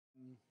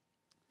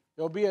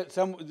There'll be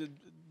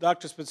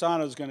Dr.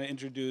 Spezzano is going to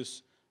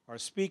introduce our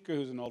speaker,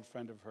 who's an old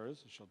friend of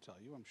hers, she'll tell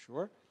you, I'm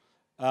sure.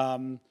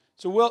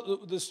 So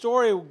the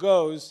story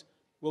goes,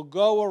 we'll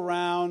go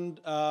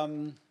around,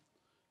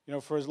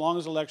 for as long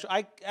as the lecture.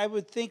 I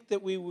would think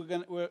that we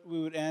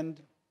would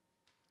end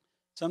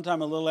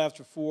sometime a little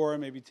after 4,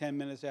 maybe 10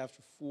 minutes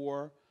after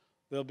 4.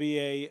 There'll be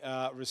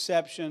a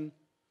reception.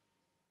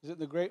 Is it in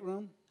the great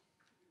room?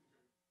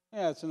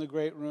 Yeah, it's in the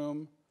great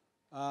room.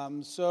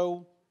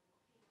 So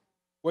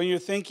when you're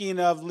thinking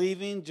of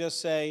leaving, just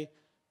say,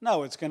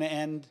 no, it's going to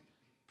end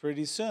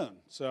pretty soon.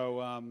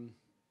 So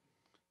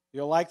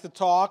you'll like the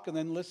talk and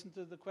then listen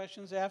to the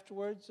questions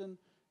afterwards and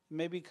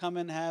maybe come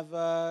and have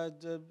a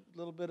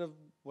little bit of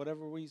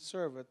whatever we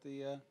serve at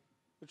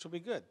which will be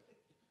good.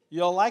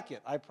 You'll like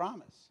it, I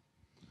promise.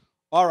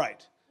 All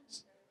right.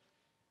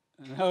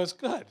 No, it's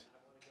good.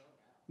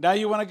 Now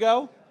you want to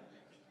go?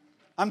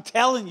 I'm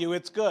telling you,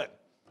 it's good.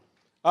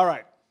 All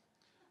right.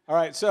 All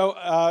right, so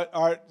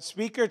our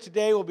speaker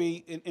today will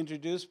be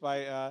introduced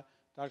by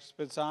Dr.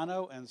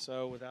 Spezzano, and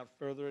so without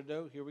further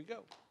ado, here we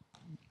go.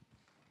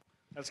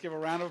 Let's give a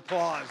round of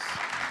applause.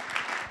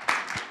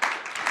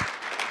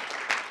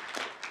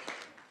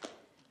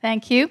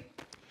 Thank you.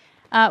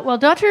 Well,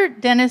 Dr.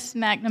 Denis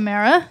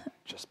McNamara.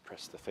 Just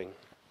press the thing.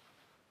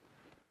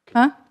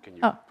 Can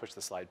you push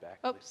the slide back?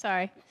 Oh,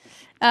 sorry.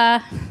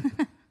 I'm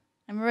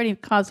already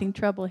causing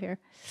trouble here.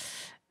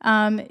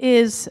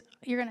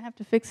 You're going to have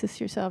to fix this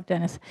yourself,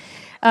 Dennis.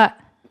 Thank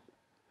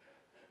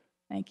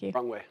you.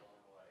 Wrong way.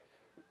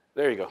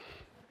 There you go.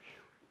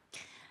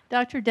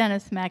 Dr.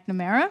 Denis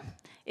McNamara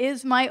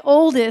is my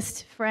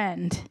oldest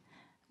friend.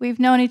 We've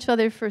known each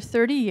other for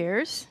 30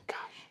 years. Gosh.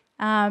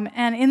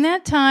 And in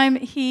that time,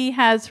 he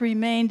has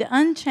remained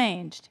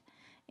unchanged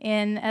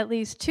in at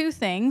least 2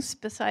 things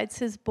besides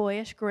his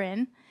boyish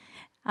grin.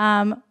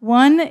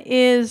 One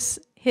is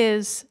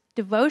his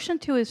devotion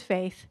to his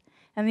faith,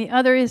 and the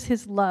other is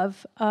his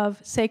love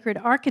of sacred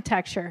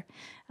architecture,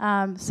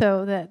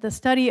 so the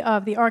study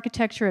of the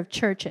architecture of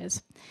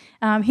churches.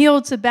 He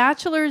holds a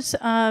bachelor's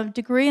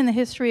degree in the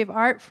history of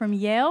art from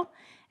Yale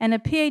and a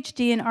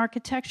PhD in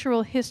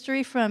architectural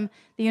history from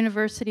the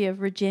University of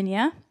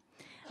Virginia.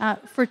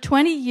 For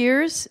 20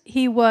 years,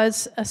 he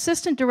was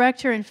assistant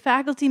director and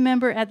faculty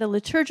member at the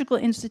Liturgical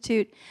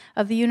Institute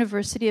of the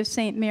University of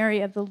St.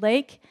 Mary of the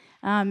Lake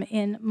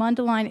in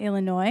Mundelein,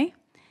 Illinois,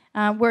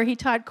 where he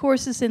taught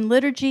courses in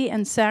liturgy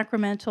and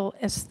sacramental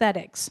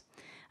aesthetics.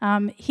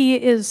 He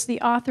is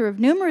the author of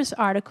numerous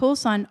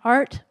articles on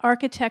art,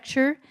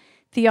 architecture,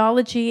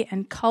 theology,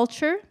 and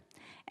culture,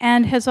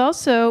 and has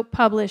also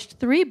published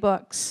 3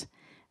 books.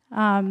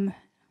 One,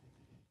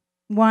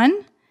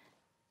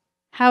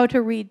 How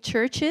to Read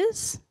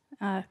Churches,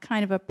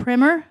 kind of a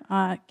primer,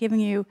 giving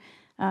you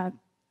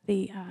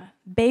the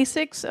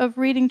basics of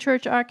reading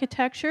church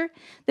architecture.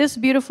 This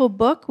beautiful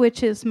book,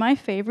 which is my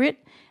favorite,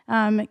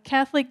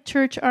 Catholic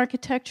Church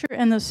Architecture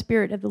and the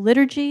Spirit of the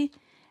Liturgy,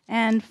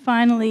 and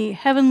finally,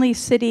 Heavenly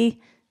City,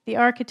 the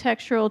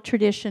Architectural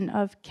Tradition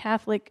of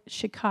Catholic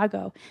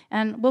Chicago.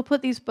 And we'll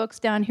put these books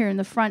down here in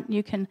the front.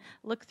 You can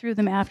look through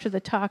them after the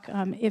talk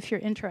if you're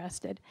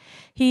interested.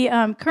 He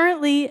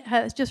currently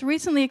has just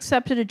recently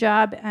accepted a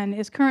job and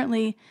is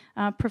currently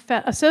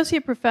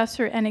Associate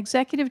Professor and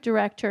Executive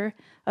Director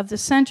of the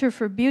Center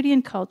for Beauty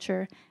and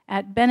Culture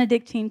at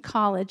Benedictine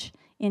College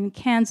in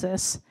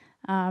Kansas.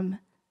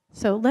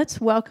 So let's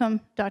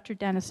welcome Dr.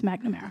 Denis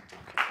McNamara.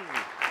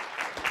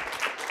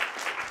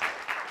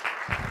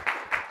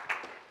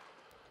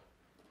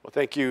 Well,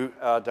 thank you,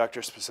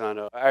 Dr.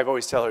 Spezzano. I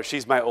always tell her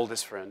she's my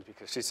oldest friend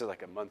because she's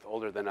like a month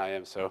older than I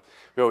am, so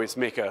we always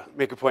make a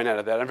point out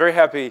of that. I'm very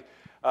happy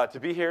to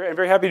be here and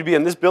very happy to be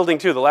in this building,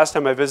 too. The last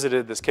time I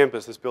visited this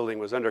campus, this building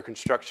was under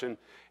construction,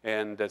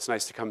 and it's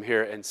nice to come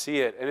here and see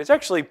it. And it's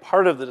actually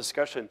part of the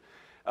discussion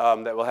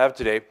that we'll have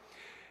today.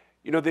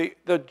 You know,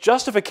 the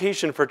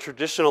justification for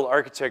traditional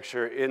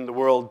architecture in the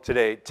world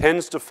today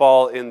tends to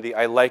fall in the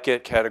I like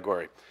it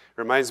category. It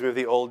reminds me of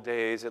the old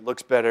days. It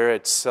looks better.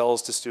 It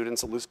sells to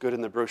students. It looks good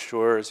in the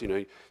brochures. You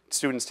know,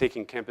 students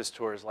taking campus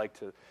tours like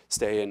to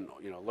stay and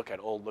look at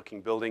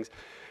old-looking buildings.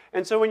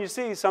 And so when you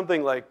see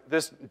something like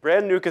this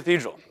brand new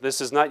cathedral,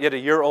 this is not yet a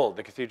year old,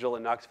 the cathedral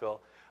in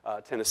Knoxville,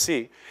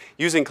 Tennessee,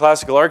 using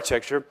classical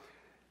architecture,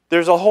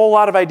 there's a whole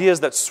lot of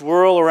ideas that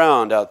swirl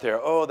around out there.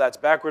 Oh, that's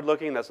backward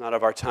looking, that's not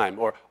of our time.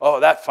 Or,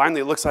 oh, that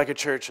finally looks like a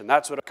church, and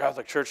that's what a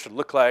Catholic church should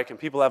look like. And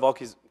people have all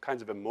these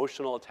kinds of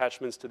emotional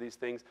attachments to these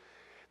things.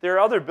 There are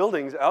other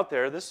buildings out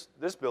there. This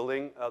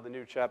building, the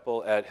new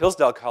chapel at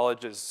Hillsdale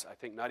College, is, I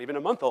think, not even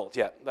a month old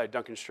yet, by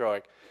Duncan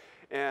Stroick.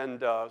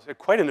 And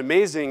quite an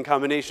amazing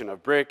combination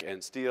of brick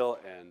and steel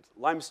and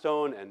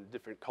limestone and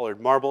different colored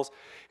marbles.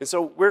 And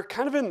so we're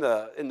kind of in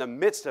the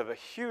midst of a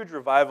huge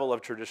revival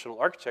of traditional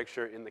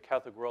architecture in the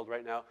Catholic world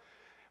right now.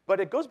 But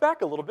it goes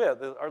back a little bit.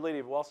 Our Lady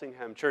of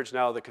Walsingham Church,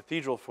 now the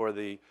cathedral for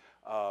the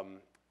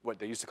what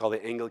they used to call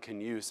the Anglican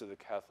use of the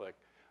Catholic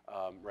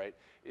rite,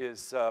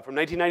 is from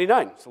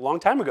 1999. It's a long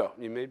time ago.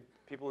 You made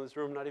people in this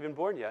room not even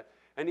born yet.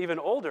 And even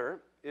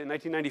older, in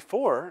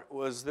 1994,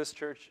 was this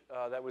church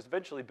that was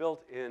eventually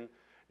built in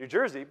New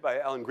Jersey, by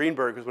Alan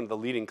Greenberg, who's one of the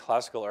leading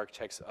classical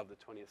architects of the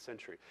 20th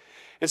century.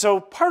 And so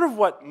part of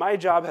what my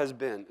job has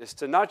been is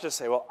to not just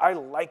say, well, I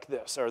like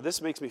this, or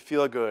this makes me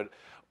feel good,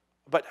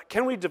 but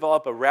can we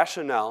develop a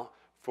rationale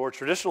for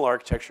traditional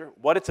architecture,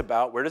 what it's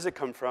about, where does it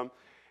come from,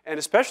 and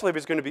especially if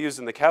it's going to be used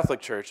in the Catholic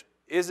Church,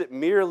 is it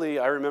merely,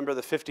 I remember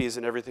the 50s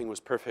and everything was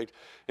perfect.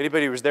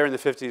 Anybody who was there in the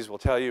 50s will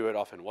tell you it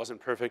often wasn't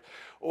perfect.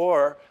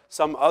 Or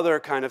some other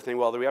kind of thing,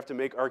 well, we have to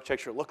make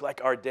architecture look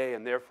like our day,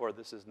 and therefore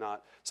this is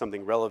not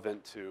something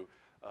relevant to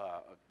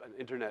an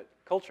internet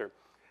culture.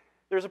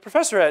 There's a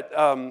professor at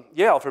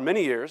Yale for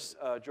many years,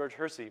 George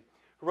Hersey,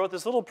 who wrote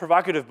this little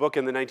provocative book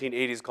in the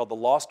 1980s called The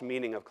Lost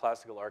Meaning of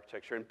Classical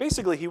Architecture. And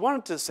basically he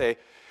wanted to say,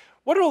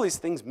 what do all these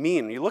things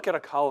mean? You look at a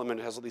column and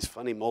it has all these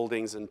funny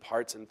moldings and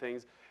parts and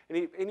things. And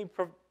he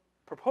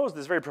proposed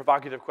this very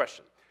provocative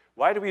question.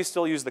 Why do we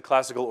still use the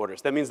classical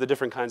orders? That means the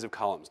different kinds of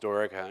columns,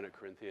 Doric, Ionic,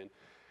 Corinthian.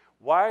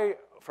 Why,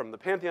 from the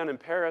Pantheon in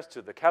Paris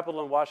to the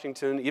Capitol in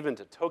Washington, even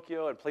to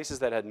Tokyo and places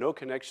that had no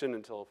connection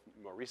until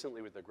more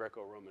recently with the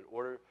Greco-Roman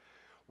order,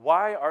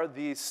 why are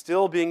these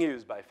still being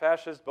used by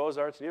fascists,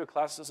 Beaux-Arts,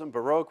 neoclassicism,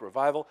 Baroque,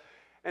 Revival?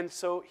 And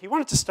so he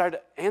wanted to start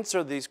to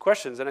answer these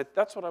questions, and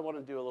that's what I want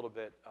to do a little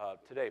bit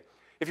today.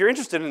 If you're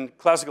interested in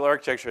classical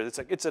architecture,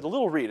 it's a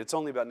little read. It's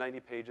only about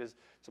 90 pages.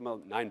 It's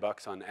about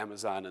 $9 on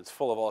Amazon, and it's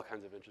full of all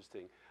kinds of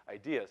interesting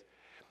ideas.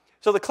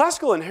 So the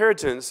classical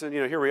inheritance, and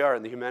here we are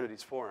in the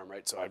Humanities Forum,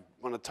 right? So I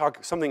want to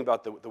talk something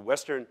about the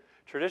Western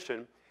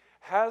tradition,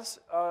 has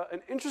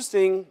an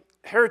interesting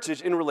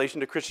heritage in relation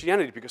to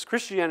Christianity, because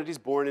Christianity is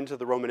born into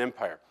the Roman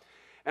Empire.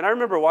 And I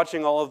remember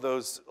watching all of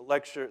those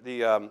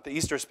the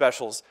Easter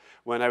specials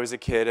when I was a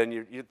kid, and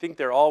you'd think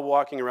they're all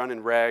walking around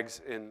in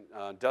rags in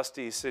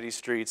dusty city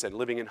streets and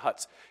living in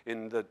huts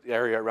in the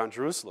area around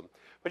Jerusalem.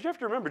 But you have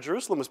to remember,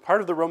 Jerusalem was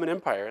part of the Roman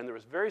Empire, and there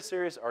was very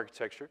serious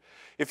architecture.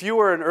 If you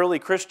were an early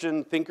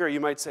Christian thinker, you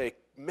might say,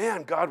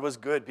 man, God was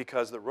good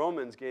because the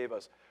Romans gave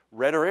us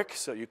rhetoric,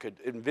 so you could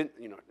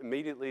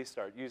immediately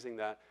start using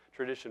that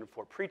tradition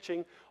for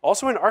preaching.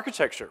 Also in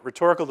architecture,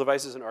 rhetorical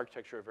devices in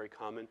architecture are very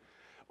common.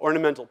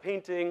 Ornamental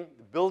painting,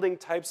 the building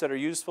types that are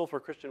useful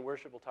for Christian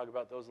worship, we'll talk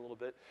about those a little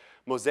bit.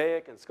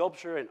 Mosaic and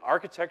sculpture and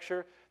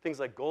architecture, things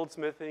like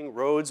goldsmithing,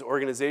 roads,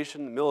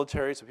 organization, the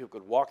military, so people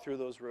could walk through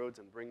those roads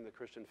and bring the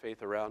Christian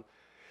faith around.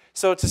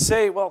 So to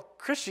say, well,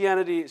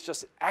 Christianity is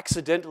just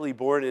accidentally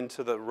born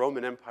into the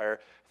Roman Empire,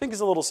 I think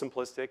is a little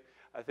simplistic.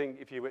 I think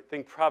if you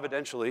think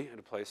providentially in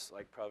a place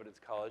like Providence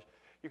College,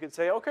 you could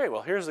say, okay,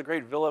 well, here's the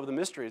great Villa of the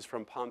Mysteries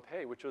from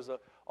Pompeii, which was a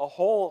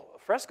whole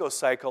fresco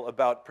cycle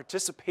about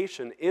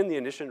participation in the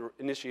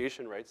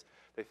initiation rites.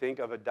 They think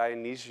of a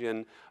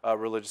Dionysian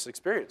religious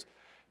experience.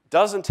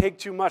 Doesn't take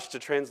too much to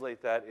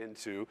translate that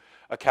into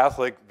a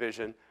Catholic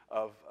vision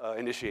of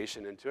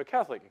initiation into a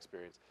Catholic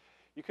experience.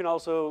 You can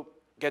also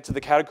get to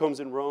the catacombs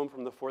in Rome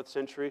from the 4th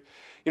century.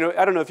 I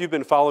don't know if you've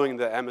been following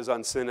the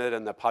Amazon Synod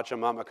and the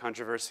Pachamama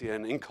controversy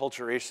and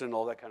inculturation and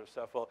all that kind of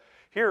stuff. Well,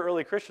 here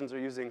early Christians are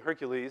using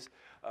Hercules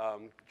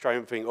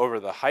triumphing over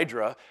the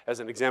Hydra as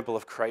an example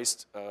of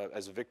Christ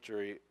as a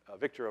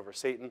victor over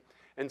Satan.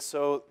 And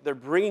so they're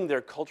bringing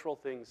their cultural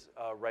things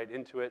right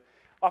into it.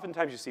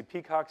 Oftentimes you see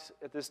peacocks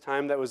at this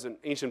time. That was an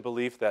ancient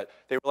belief that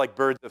they were like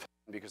birds of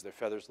heaven because their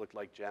feathers looked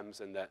like gems,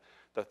 and that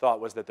the thought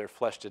was that their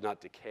flesh did not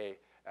decay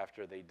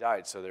after they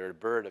died. So they're a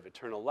bird of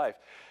eternal life.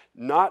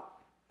 Not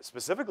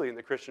specifically in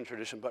the Christian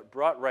tradition, but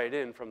brought right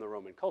in from the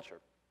Roman culture.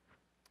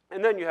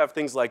 And then you have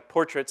things like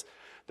portraits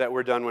that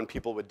were done when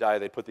people would die.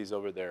 They put these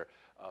over their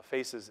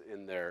faces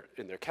in their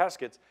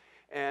caskets.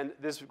 And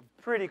this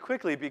pretty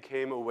quickly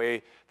became a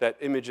way that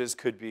images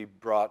could be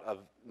brought of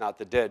not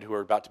the dead who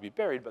are about to be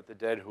buried, but the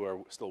dead who are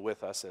still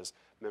with us as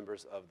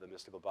members of the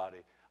mystical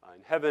body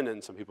in heaven.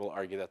 And some people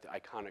argue that the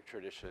iconic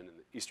tradition in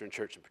the Eastern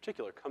Church in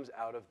particular comes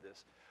out of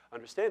this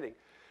understanding.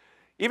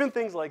 Even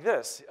things like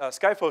this.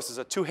 Skyphos is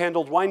a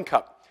two-handled wine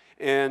cup.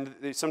 And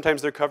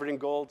sometimes they're covered in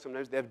gold.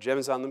 Sometimes they have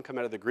gems on them, come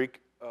out of the Greek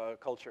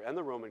culture and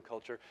the Roman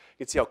culture.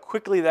 You can see how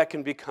quickly that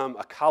can become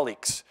a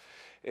calyx.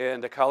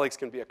 And a calyx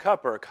can be a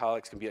cup, or a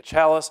calyx can be a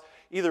chalice.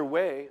 Either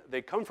way,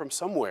 they come from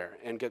somewhere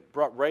and get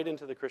brought right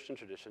into the Christian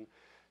tradition.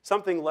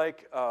 Something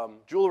like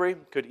jewelry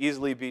could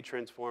easily be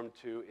transformed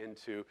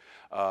into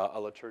a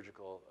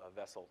liturgical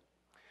vessel.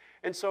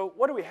 And so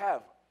what do we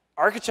have?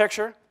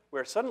 Architecture,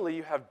 where suddenly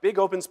you have big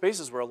open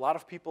spaces where a lot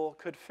of people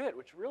could fit,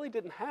 which really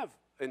didn't have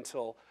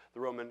until the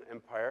Roman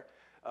Empire,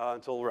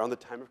 until around the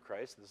time of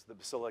Christ. This is the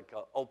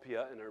Basilica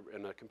Ulpia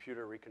in a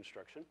computer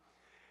reconstruction.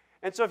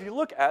 And so if you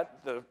look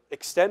at the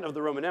extent of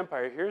the Roman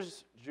Empire,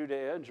 here's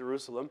Judea and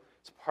Jerusalem.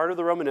 It's part of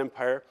the Roman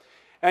Empire.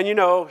 And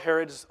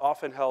Herod's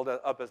often held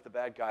up as the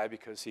bad guy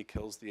because he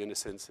kills the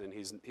innocents, and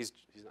he's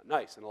not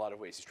nice in a lot of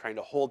ways. He's trying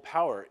to hold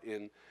power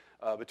in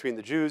between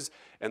the Jews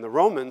and the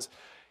Romans.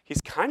 He's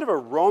kind of a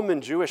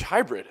Roman-Jewish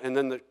hybrid, and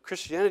then the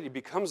Christianity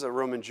becomes a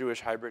Roman-Jewish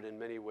hybrid in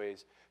many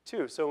ways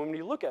too. So when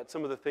you look at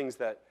some of the things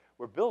that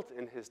were built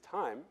in his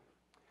time,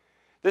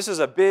 this is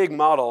a big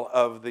model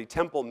of the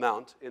Temple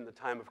Mount in the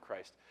time of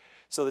Christ.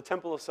 So the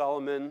Temple of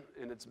Solomon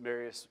in its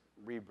various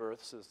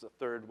rebirths is the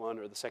third one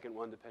or the second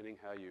one, depending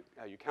how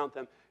you count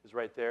them, is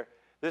right there.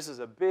 This is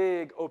a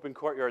big open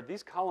courtyard.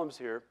 These columns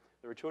here,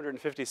 there were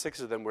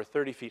 256 of them, were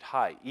 30 feet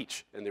high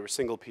each, and they were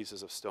single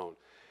pieces of stone.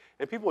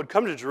 And people would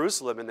come to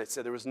Jerusalem, and they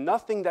said there was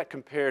nothing that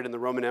compared in the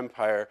Roman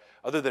Empire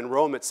other than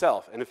Rome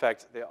itself. And in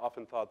fact, they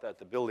often thought that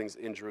the buildings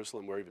in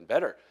Jerusalem were even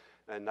better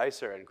and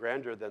nicer and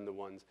grander than the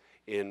ones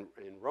in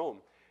Rome.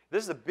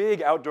 This is a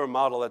big outdoor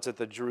model that's at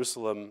the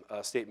Jerusalem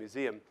State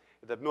Museum.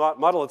 The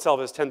model itself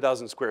is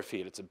 10,000 square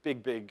feet. It's a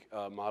big, big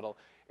model,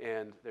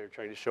 and they're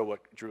trying to show what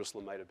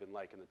Jerusalem might have been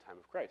like in the time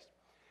of Christ.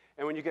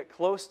 And when you get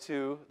close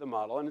to the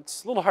model, and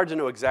it's a little hard to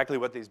know exactly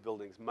what these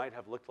buildings might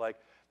have looked like.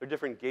 There are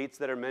different gates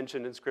that are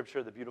mentioned in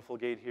Scripture, the beautiful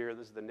gate here,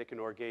 this is the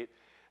Nicanor gate,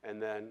 and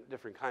then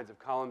different kinds of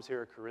columns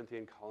here,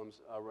 Corinthian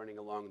columns running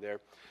along there.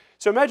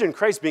 So imagine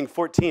Christ being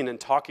 14 and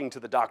talking to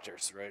the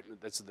doctors, right?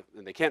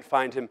 And they can't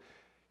find him.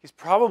 He's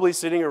probably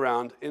sitting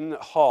around in the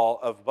hall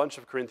of a bunch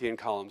of Corinthian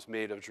columns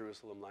made of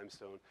Jerusalem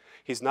limestone.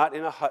 He's not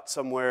in a hut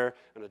somewhere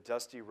on a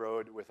dusty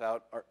road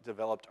without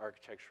developed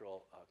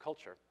architectural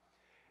culture.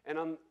 And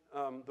on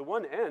the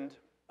one end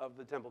of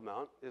the Temple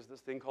Mount is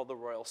this thing called the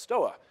Royal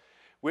Stoa,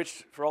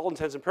 which for all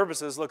intents and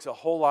purposes looks a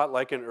whole lot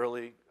like an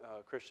early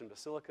Christian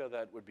basilica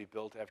that would be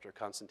built after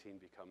Constantine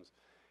becomes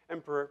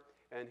emperor.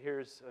 And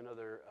here's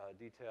another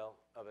detail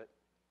of it.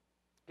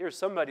 Here's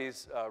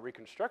somebody's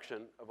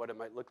reconstruction of what it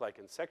might look like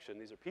in section.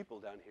 These are people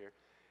down here.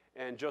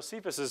 And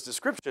Josephus'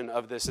 description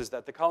of this is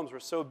that the columns were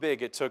so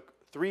big it took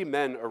 3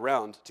 men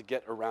around to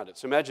get around it.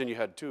 So imagine you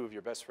had 2 of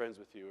your best friends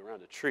with you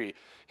around a tree,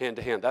 hand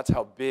to hand. That's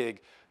how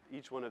big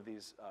each one of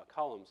these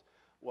columns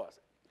was.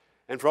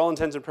 And for all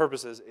intents and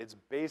purposes, it's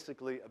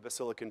basically a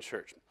basilican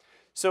church.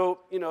 So,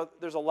 you know,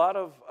 there's a lot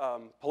of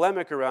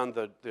polemic around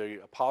the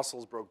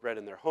apostles broke bread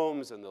in their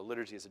homes, and the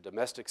liturgy is a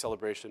domestic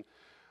celebration.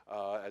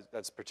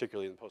 That's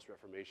particularly in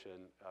post-Reformation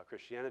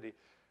Christianity.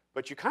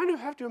 But you kind of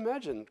have to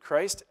imagine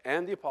Christ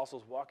and the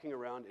apostles walking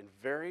around in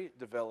very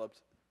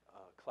developed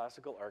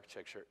classical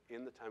architecture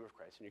in the time of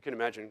Christ. And you can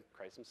imagine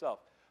Christ himself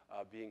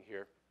being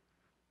here.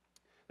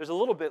 There's a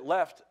little bit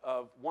left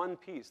of one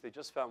piece. They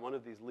just found one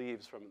of these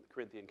leaves from the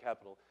Corinthian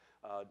capital,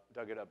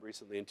 dug it up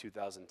recently in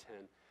 2010,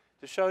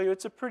 to show you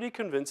it's a pretty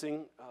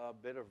convincing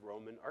bit of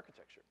Roman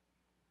architecture.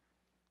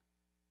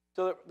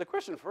 So the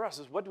question for us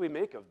is, what do we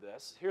make of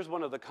this? Here's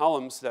one of the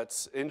columns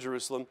that's in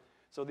Jerusalem.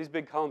 So these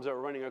big columns that are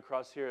running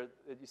across here,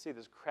 you see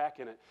this crack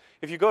in it.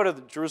 If you go to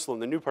Jerusalem,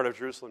 the new part of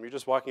Jerusalem, you're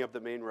just walking up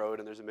the main road,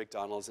 and there's a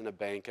McDonald's and a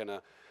bank and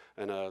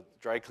a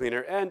dry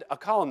cleaner and a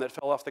column that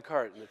fell off the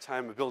cart in the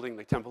time of building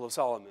the Temple of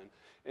Solomon.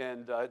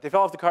 And they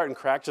fell off the cart and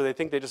cracked, so they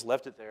think they just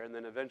left it there, and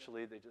then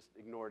eventually they just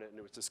ignored it, and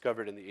it was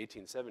discovered in the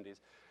 1870s.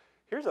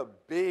 Here's a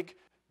big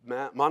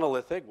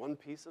monolithic, one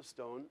piece of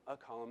stone, a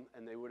column,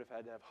 and they would have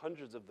had to have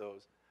hundreds of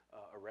those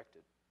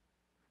erected.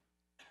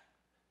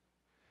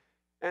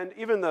 And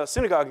even the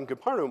synagogue in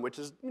Capernaum, which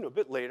is a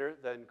bit later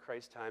than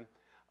Christ's time,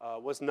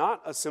 was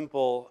not a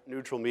simple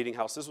neutral meeting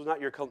house. This was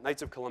not your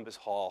Knights of Columbus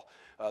Hall.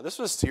 This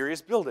was a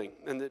serious building.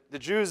 And the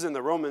Jews and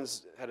the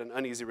Romans had an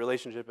uneasy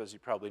relationship, as you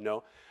probably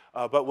know.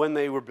 But when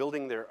they were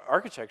building their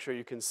architecture,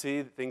 you can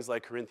see things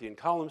like Corinthian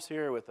columns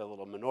here with a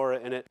little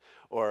menorah in it,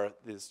 or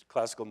these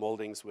classical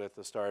moldings with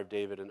the Star of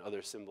David and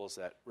other symbols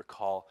that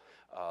recall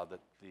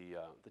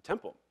the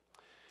temple.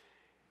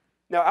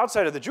 Now,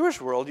 outside of the Jewish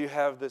world, you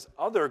have this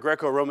other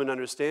Greco-Roman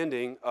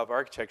understanding of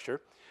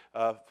architecture,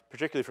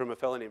 particularly from a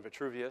fellow named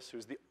Vitruvius,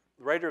 who's the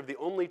writer of the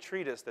only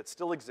treatise that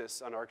still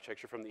exists on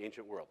architecture from the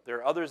ancient world. There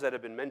are others that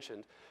have been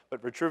mentioned,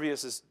 but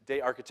Vitruvius'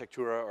 De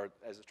Architectura, or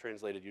as it's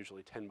translated,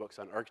 usually 10 books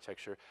on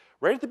architecture,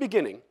 right at the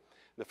beginning, in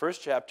the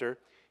first chapter,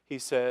 he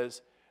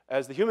says,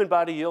 as the human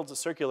body yields a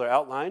circular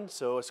outline,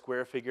 so a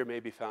square figure may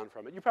be found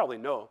from it. You probably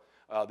know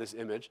this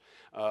image.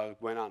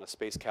 Went on a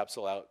space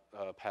capsule out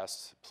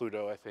past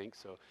Pluto, I think.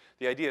 So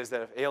the idea is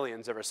that if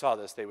aliens ever saw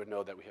this, they would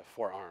know that we have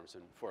 4 arms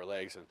and 4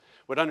 legs and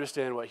would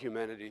understand what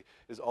humanity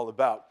is all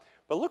about.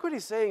 But look what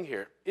he's saying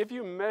here. If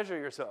you measure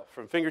yourself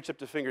from fingertip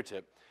to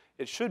fingertip,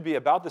 it should be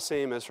about the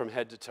same as from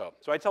head to toe.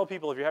 So I tell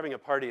people, if you're having a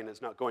party and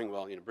it's not going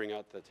well, bring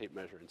out the tape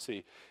measure and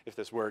see if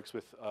this works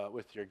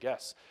with your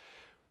guests.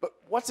 But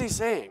what's he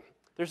saying?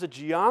 There's a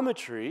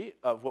geometry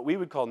of what we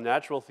would call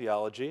natural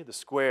theology, the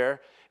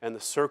square and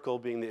the circle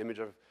being the image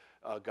of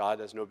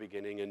God as no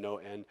beginning and no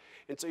end.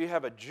 And so you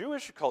have a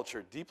Jewish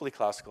culture, deeply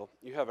classical.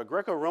 You have a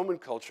Greco-Roman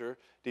culture,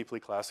 deeply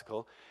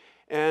classical.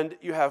 And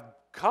you have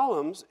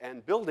columns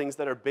and buildings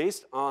that are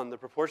based on the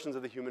proportions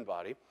of the human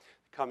body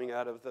coming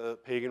out of the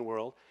pagan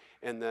world.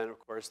 And then, of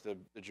course, the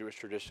Jewish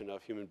tradition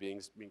of human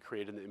beings being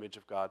created in the image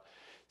of God.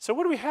 So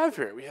what do we have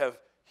here? We have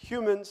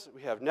humans,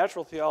 we have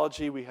natural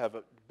theology, we have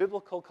a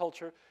biblical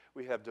culture,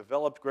 we have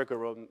developed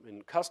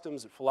Greco-Roman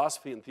customs and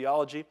philosophy and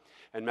theology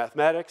and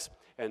mathematics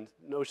and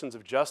notions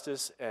of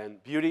justice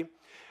and beauty.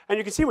 And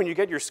you can see when you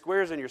get your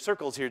squares and your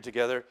circles here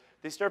together,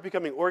 they start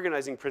becoming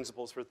organizing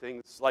principles for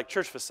things like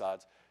church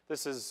facades.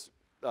 This is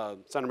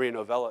Santa Maria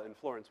Novella in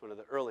Florence, one of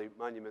the early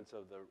monuments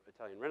of the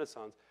Italian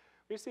Renaissance.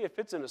 You see it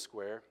fits in a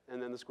square,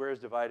 and then the square is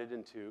divided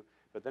in 2,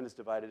 but then it's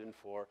divided in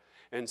 4.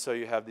 And so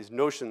you have these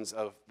notions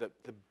of the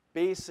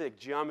basic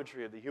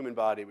geometry of the human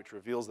body, which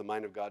reveals the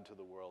mind of God to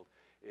the world,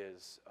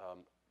 is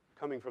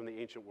coming from the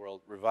ancient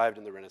world, revived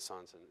in the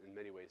Renaissance, and in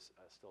many ways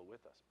still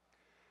with us.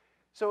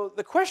 So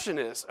the question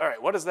is, all right,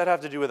 what does that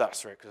have to do with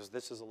us, right? Because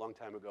this is a long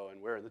time ago,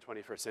 and we're in the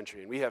 21st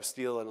century, and we have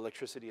steel and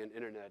electricity and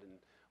internet and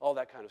all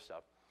that kind of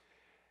stuff.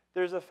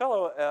 There's a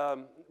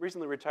fellow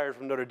recently retired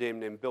from Notre Dame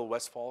named Bill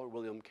Westphal, or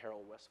William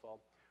Carroll Westphal,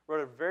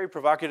 wrote a very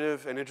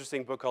provocative and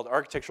interesting book called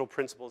Architectural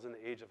Principles in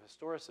the Age of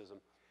Historicism.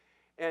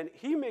 And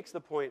he makes the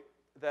point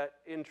that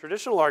in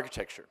traditional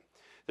architecture,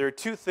 there are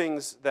two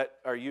things that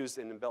are used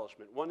in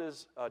embellishment. One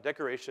is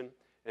decoration,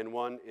 and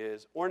one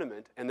is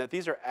ornament, and that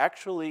these are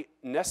actually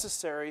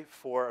necessary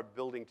for a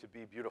building to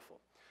be beautiful,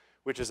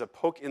 which is a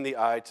poke in the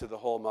eye to the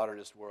whole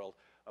modernist world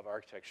of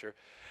architecture.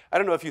 I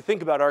don't know if you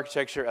think about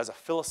architecture as a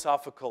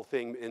philosophical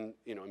thing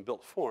in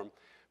built form,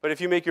 but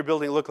if you make your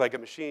building look like a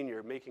machine,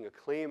 you're making a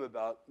claim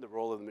about the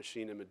role of the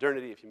machine in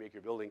modernity. If you make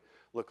your building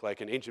look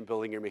like an ancient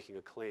building, you're making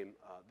a claim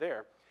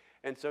there.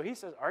 And so he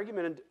says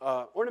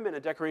ornament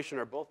and decoration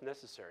are both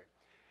necessary.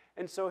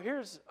 And so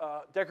here's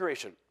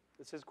decoration.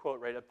 This is his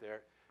quote right up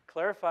there.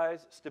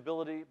 Clarifies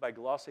stability by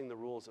glossing the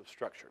rules of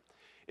structure.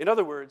 In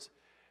other words,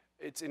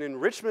 it's an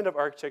enrichment of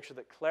architecture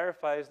that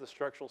clarifies the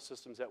structural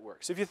systems at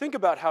work. So if you think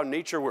about how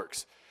nature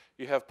works,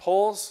 you have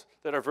poles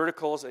that are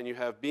verticals and you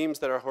have beams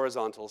that are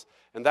horizontals,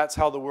 and that's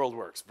how the world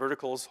works.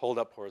 Verticals hold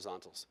up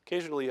horizontals.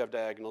 Occasionally you have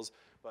diagonals,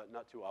 but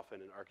not too often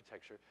in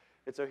architecture.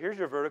 And so here's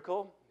your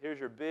vertical, here's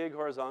your big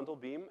horizontal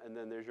beam, and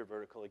then there's your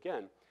vertical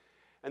again.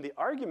 And the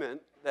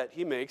argument that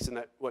he makes, and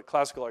that what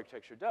classical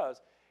architecture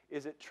does,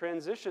 is it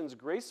transitions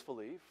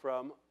gracefully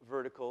from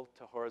vertical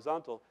to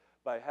horizontal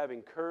by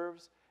having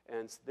curves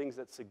and things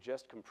that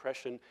suggest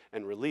compression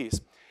and release.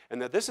 And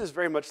that this is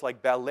very much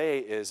like ballet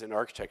is in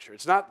architecture.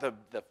 It's not the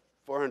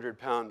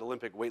 400-pound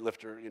Olympic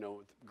weightlifter,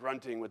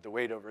 grunting with the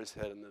weight over his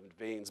head and the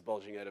veins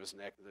bulging out of his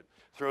neck that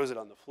throws it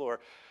on the floor.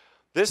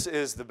 This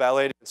is the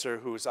ballet dancer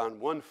who's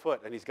on one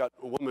foot, and he's got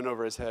a woman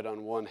over his head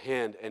on one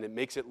hand, and it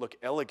makes it look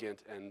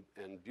elegant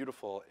and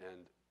beautiful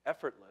and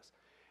effortless.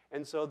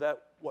 And so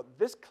that what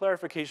this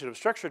clarification of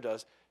structure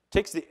does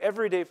takes the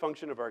everyday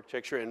function of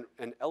architecture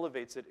and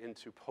elevates it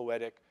into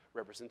poetic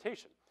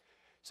representation.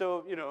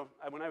 So,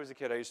 when I was a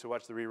kid, I used to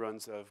watch the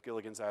reruns of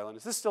Gilligan's Island.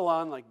 Is this still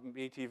on, like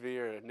MeTV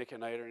or Nick at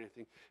Night or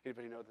anything?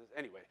 Anybody know this?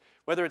 Anyway,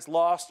 whether it's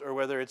Lost or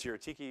whether it's your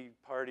tiki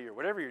party or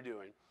whatever you're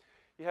doing,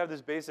 you have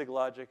this basic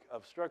logic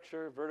of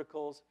structure,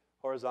 verticals,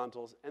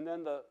 horizontals, and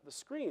then the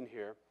screen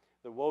here,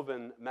 the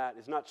woven mat,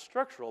 is not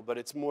structural, but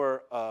it's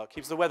more,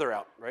 keeps the weather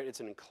out, right? It's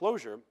an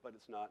enclosure, but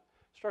it's not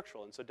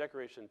structural, and so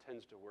decoration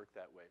tends to work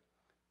that way.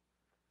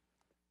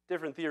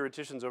 Different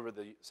theoreticians over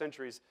the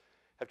centuries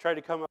have tried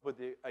to come up with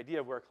the idea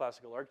of where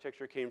classical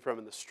architecture came from,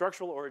 and the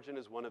structural origin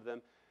is one of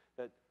them,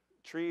 that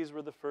trees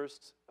were the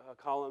first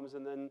columns,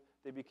 and then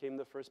they became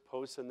the first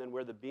posts, and then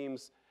where the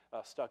beams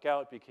stuck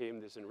out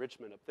became this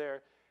enrichment up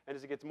there. And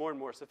as it gets more and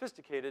more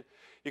sophisticated,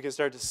 you can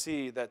start to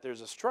see that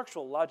there's a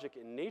structural logic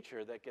in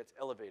nature that gets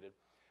elevated.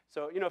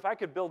 So, if I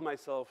could build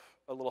myself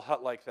a little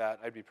hut like that,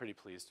 I'd be pretty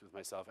pleased with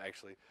myself,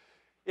 actually.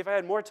 If I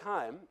had more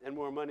time and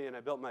more money and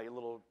I built my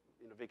little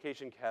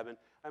vacation cabin,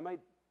 I might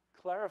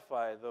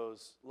clarify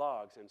those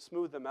logs and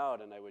smooth them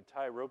out, and I would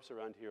tie ropes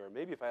around here. Or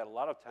maybe if I had a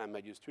lot of time,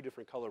 I'd use 2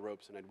 different color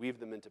ropes and I'd weave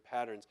them into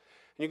patterns.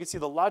 And you can see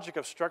the logic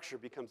of structure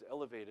becomes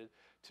elevated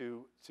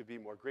to be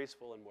more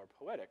graceful and more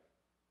poetic.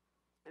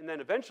 And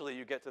then eventually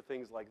you get to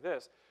things like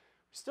this.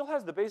 It still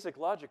has the basic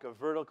logic of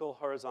vertical,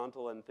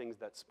 horizontal, and things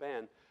that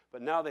span,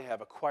 but now they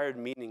have acquired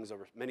meanings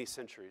over many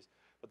centuries.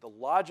 But the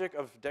logic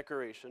of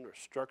decoration or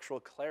structural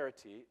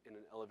clarity in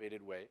an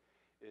elevated way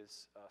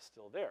is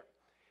still there.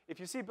 If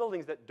you see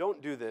buildings that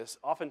don't do this,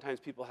 oftentimes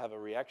people have a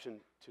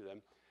reaction to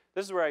them.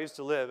 This is where I used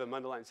to live at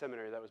Mundelein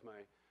Seminary. That was my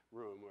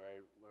room where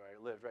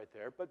I lived right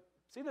there. But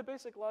see the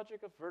basic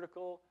logic of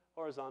vertical,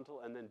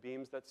 horizontal, and then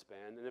beams that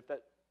span. And if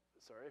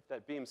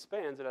that beam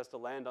spans, it has to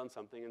land on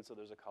something, and so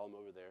there's a column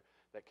over there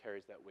that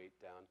carries that weight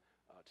down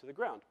to the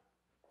ground.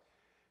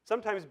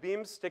 Sometimes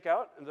beams stick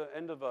out at the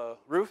end of a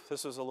roof.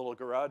 This was a little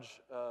garage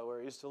where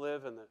I used to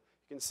live, and you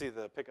can see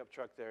the pickup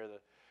truck there. The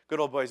good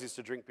old boys used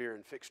to drink beer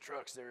and fix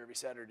trucks there every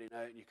Saturday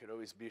night. You could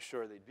always be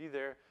sure they'd be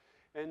there.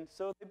 And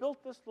so they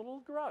built this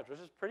little garage, which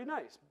is pretty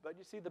nice. But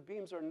you see, the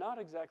beams are not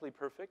exactly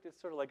perfect.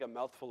 It's sort of like a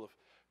mouthful of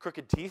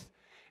crooked teeth.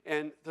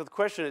 And the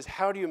question is,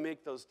 how do you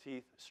make those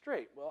teeth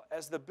straight? Well,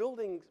 as the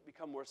buildings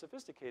become more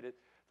sophisticated,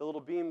 the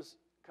little beams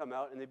come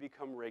out and they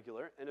become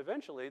regular. And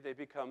eventually, they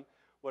become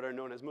what are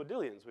known as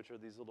modillions, which are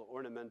these little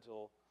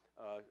ornamental,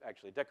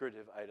 actually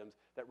decorative items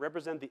that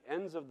represent the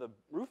ends of the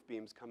roof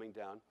beams coming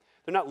down.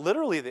 They're not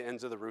literally the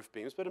ends of the roof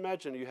beams, but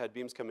imagine you had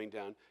beams coming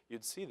down,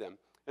 you'd see them.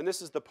 And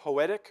this is the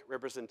poetic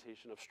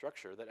representation of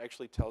structure that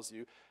actually tells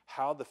you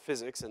how the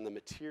physics and the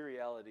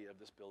materiality of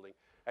this building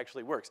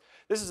actually works.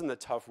 This is in the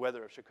tough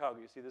weather of Chicago.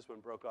 You see this one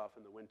broke off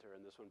in the winter,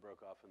 and this one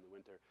broke off in the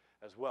winter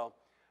as well.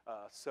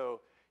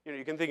 So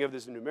you can think of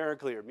this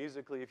numerically or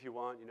musically if you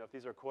want. If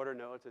these are quarter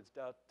notes, it's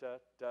da, da,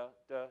 da,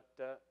 da,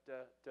 da, da,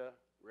 da,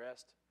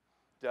 rest,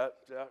 da,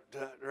 da,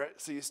 da, right?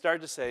 So you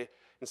start to say,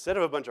 instead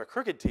of a bunch of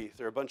crooked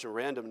teeth or a bunch of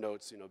random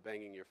notes,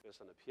 banging your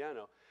fist on the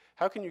piano,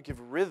 how can you give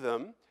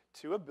rhythm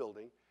to a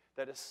building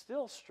that is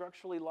still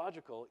structurally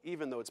logical,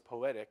 even though it's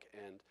poetic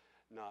and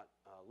not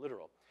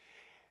literal?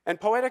 And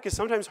poetic is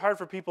sometimes hard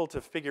for people to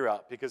figure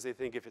out because they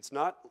think if it's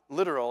not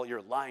literal,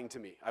 you're lying to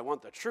me. I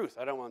want the truth.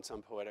 I don't want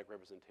some poetic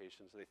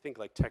representation. So they think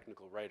like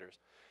technical writers.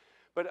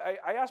 But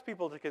I ask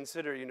people to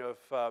consider,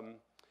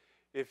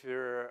 if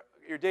you're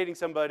dating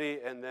somebody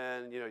and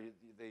then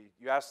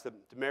you ask them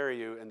to marry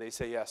you and they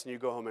say yes, and you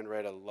go home and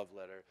write a love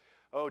letter.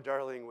 Oh,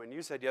 darling, when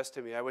you said yes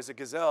to me, I was a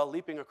gazelle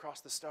leaping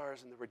across the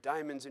stars, and there were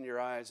diamonds in your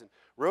eyes and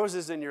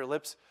roses in your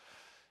lips.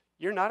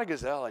 You're not a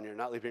gazelle, and you're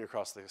not leaping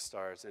across the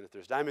stars. And if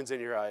there's diamonds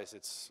in your eyes,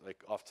 it's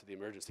like off to the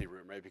emergency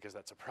room, right? Because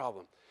that's a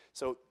problem.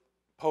 So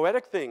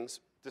poetic things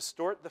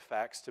distort the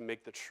facts to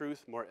make the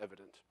truth more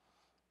evident.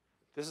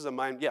 This is a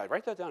mind, yeah,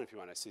 write that down if you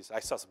want. I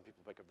saw some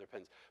people pick up their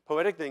pens.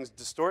 Poetic things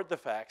distort the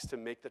facts to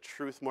make the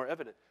truth more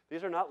evident.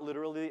 These are not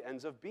literally the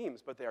ends of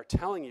beams, but they are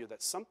telling you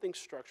that something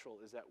structural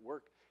is at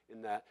work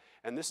in that.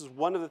 And this is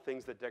one of the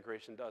things that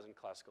decoration does in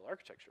classical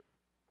architecture.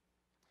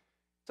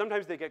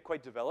 Sometimes they get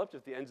quite developed.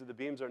 If the ends of the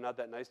beams are not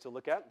that nice to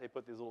look at, they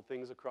put these little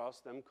things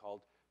across them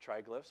called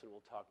triglyphs, and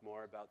we'll talk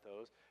more about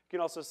those. You can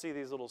also see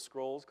these little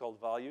scrolls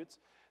called volutes.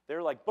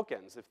 They're like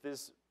bookends. If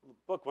this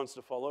book wants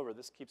to fall over,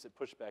 this keeps it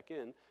pushed back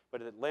in, but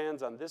if it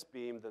lands on this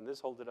beam, then this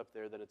holds it up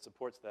there, then it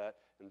supports that,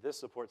 and this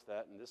supports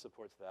that, and this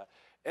supports that.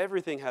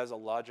 Everything has a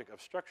logic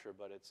of structure,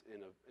 but it's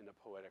in a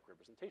poetic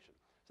representation.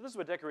 So this is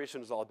what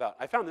decoration is all about.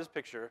 I found this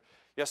picture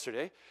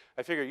yesterday.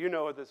 I figure you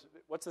know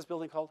what's this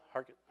building called?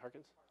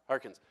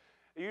 Harkins.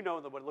 You know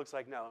what it looks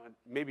like now, and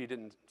maybe you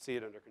didn't see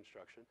it under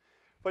construction.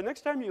 But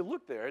next time you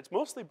look there, it's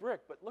mostly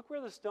brick, but look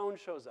where the stone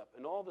shows up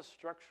in all the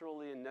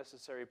structurally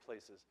necessary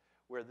places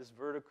where this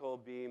vertical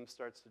beam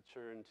starts to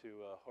turn to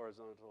a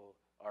horizontal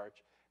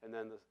arch, and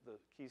then the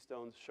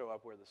keystones show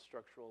up where the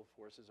structural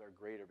forces are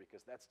greater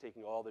because that's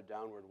taking all the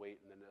downward weight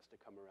and then it has to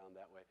come around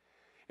that way.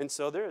 And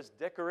so there is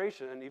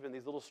decoration, and even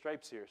these little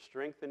stripes here,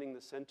 strengthening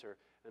the center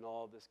and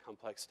all this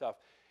complex stuff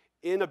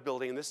in a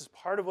building, and this is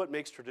part of what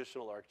makes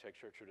traditional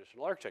architecture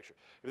traditional architecture.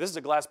 If this is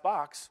a glass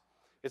box,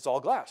 it's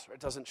all glass. Right?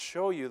 It doesn't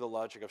show you the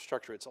logic of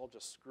structure. It's all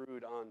just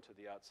screwed onto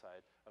the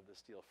outside of the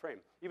steel frame.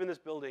 Even this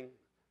building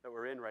that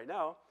we're in right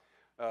now,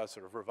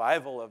 sort of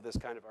revival of this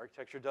kind of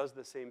architecture, does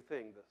the same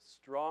thing. The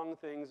strong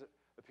things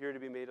appear to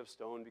be made of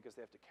stone because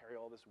they have to carry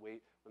all this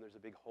weight when there's a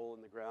big hole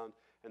in the ground,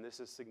 and this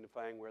is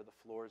signifying where the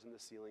floors and the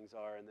ceilings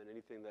are, and then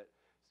anything that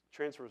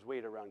transfers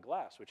weight around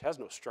glass, which has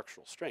no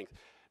structural strength,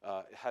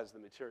 has the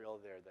material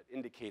there that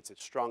indicates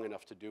it's strong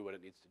enough to do what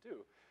it needs to do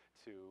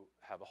to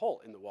have a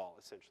hole in the wall,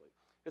 essentially.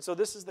 And so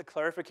this is the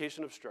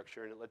clarification of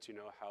structure, and it lets you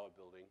know how a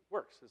building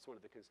works. It's one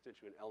of the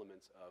constituent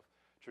elements of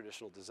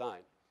traditional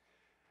design.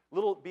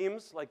 Little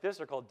beams like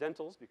this are called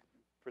dentils,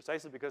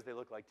 precisely because they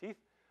look like teeth,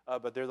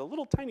 but they're the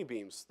little tiny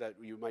beams that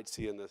you might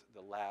see in the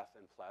lath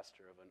and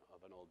plaster of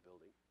an old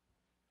building.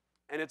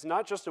 And it's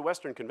not just a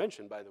Western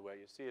convention, by the way.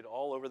 You see it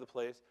all over the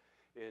place.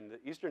 In the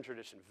Eastern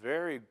tradition,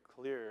 very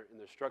clear in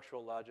their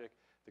structural logic.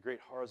 The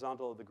great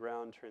horizontal of the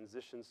ground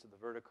transitions to the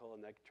vertical,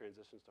 and that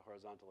transitions to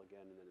horizontal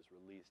again, and then is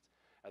released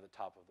at the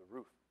top of the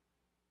roof.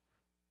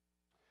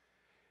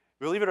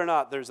 Believe it or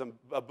not, there's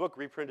a book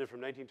reprinted from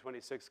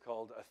 1926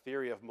 called A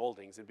Theory of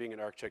Moldings, and being an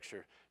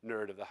architecture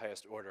nerd of the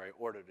highest order, I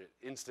ordered it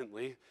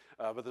instantly.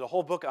 But there's a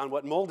whole book on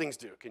what moldings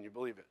do, can you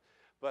believe it?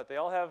 But they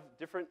all have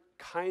different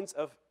kinds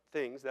of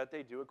things that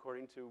they do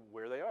according to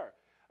where they are.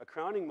 A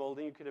crowning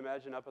molding you could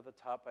imagine up at the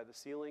top by the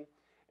ceiling,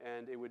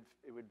 and it would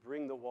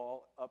bring the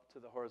wall up to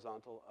the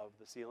horizontal of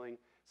the ceiling.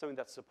 Something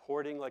that's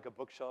supporting, like a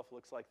bookshelf,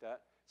 looks like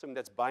that. Something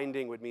that's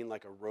binding would mean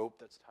like a rope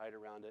that's tied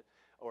around it.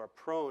 Or a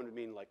prone would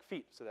mean like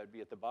feet, so that would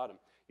be at the bottom.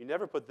 You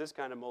never put this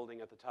kind of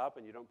molding at the top,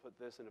 and you don't put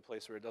this in a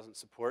place where it doesn't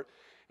support.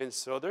 And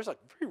so there's a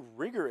very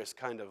rigorous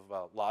kind of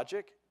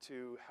logic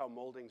to how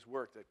moldings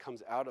work that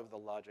comes out of the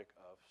logic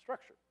of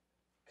structure.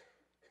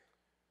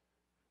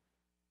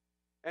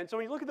 And so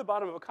when you look at the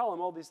bottom of a column,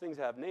 all these things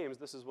have names.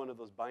 This is one of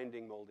those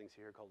binding moldings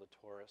here called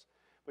a torus.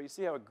 But you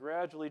see how it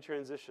gradually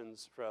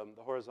transitions from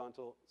the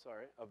horizontal,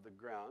 of the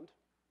ground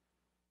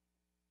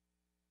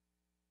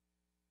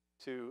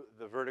to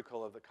the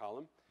vertical of the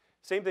column.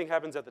 Same thing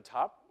happens at the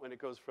top when it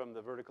goes from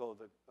the vertical of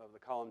the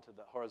column to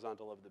the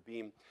horizontal of the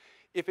beam.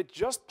 If it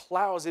just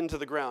plows into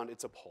the ground,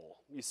 it's a pole.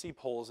 You see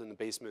poles in the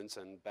basements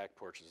and back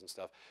porches and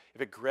stuff.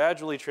 If it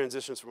gradually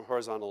transitions from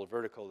horizontal to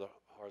vertical to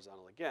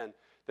horizontal again,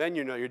 then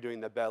you know you're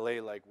doing the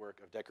ballet-like work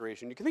of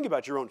decoration. You can think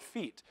about your own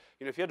feet.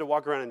 If you had to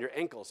walk around on your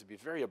ankles, it'd be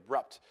very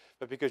abrupt.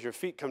 But because your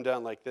feet come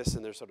down like this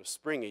and they're sort of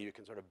springy, you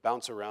can sort of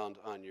bounce around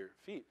on your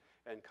feet.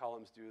 And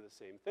columns do the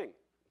same thing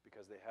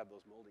because they have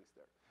those moldings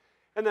there.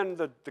 And then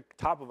the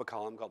top of a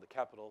column, called the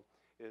capital,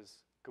 is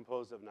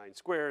composed of 9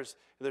 squares.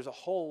 And there's a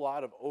whole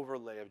lot of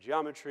overlay of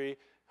geometry,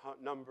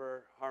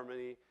 number,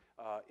 harmony,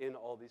 in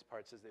all these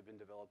parts as they've been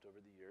developed over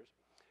the years.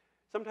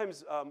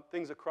 Sometimes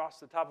things across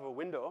the top of a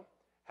window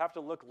have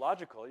to look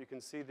logical. You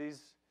can see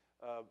these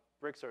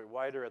bricks are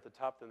wider at the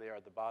top than they are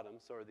at the bottom.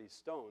 So are these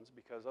stones,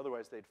 because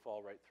otherwise they'd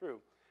fall right through.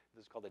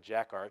 This is called a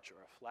jack arch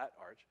or a flat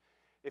arch.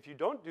 If you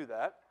don't do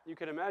that, you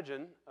can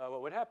imagine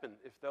what would happen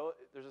if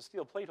there's a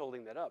steel plate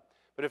holding that up.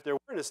 But if there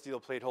weren't a steel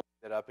plate holding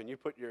that up and you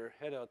put your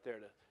head out there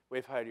to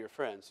wave hi to your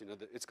friends,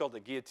 it's called the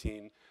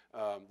guillotine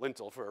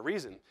lintel for a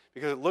reason,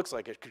 because it looks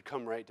like it could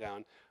come right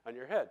down on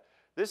your head.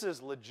 This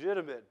is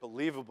legitimate,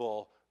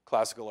 believable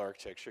classical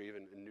architecture,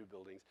 even in new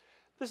buildings.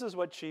 This is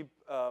what cheap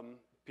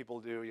people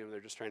do. They're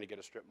just trying to get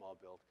a strip mall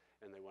built,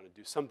 and they want to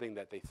do something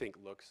that they think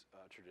looks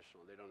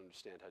traditional. They don't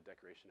understand how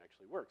decoration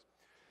actually works.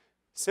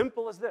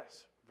 Simple as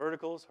this: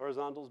 verticals,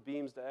 horizontals,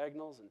 beams,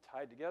 diagonals, and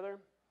tied together.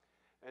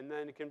 And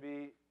then it can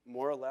be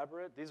more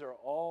elaborate. These are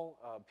all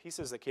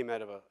pieces that came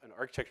out of an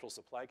architectural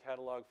supply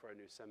catalog for a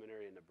new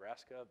seminary in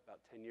Nebraska about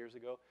 10 years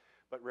ago,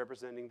 but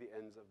representing the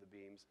ends of the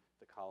beams,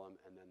 the column,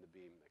 and then the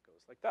beam that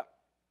goes like that.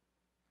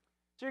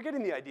 So you're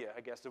getting the idea,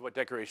 I guess, of what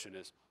decoration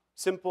is.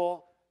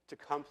 Simple to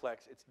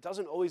complex. It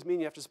doesn't always mean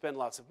you have to spend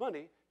lots of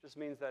money. It just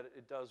means that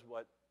it does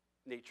what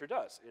nature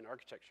does in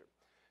architecture.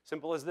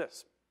 Simple as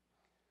this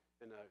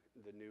in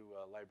the new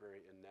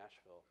library in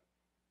Nashville.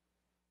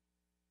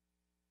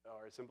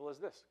 Or as simple as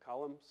this: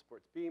 column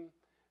supports beam,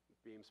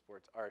 beam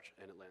supports arch,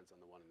 and it lands on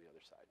the one on the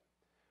other side.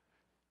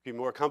 It can be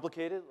more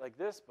complicated like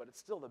this, but it's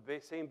still the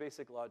same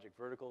basic logic: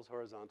 verticals,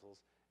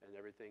 horizontals, and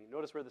everything.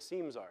 Notice where the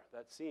seams are.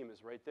 That seam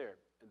is right there,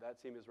 and that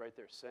seam is right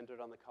there,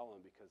 centered on the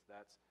column, because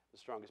that's the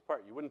strongest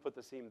part. You wouldn't put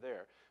the seam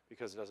there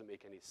because it doesn't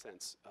make any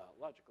sense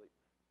logically.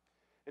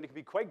 And it can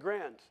be quite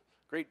grand,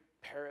 great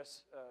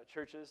Paris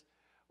churches,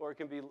 or it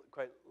can be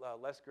quite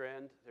less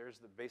grand. There's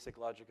the basic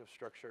logic of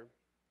structure.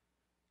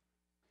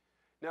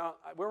 Now,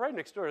 we're right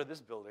next door to this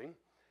building.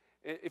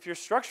 If your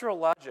structural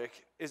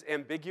logic is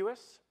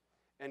ambiguous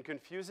and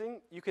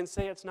confusing, you can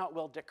say it's not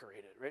well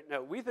decorated, right?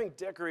 Now, we think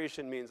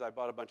decoration means I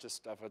bought a bunch of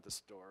stuff at the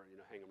store,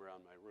 hang them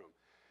around my room.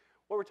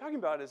 What we're talking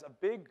about is a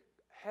big,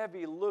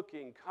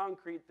 heavy-looking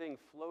concrete thing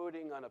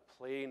floating on a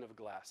plane of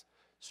glass.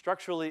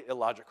 Structurally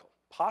illogical.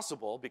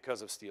 Possible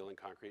because of steel and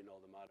concrete and all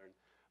the modern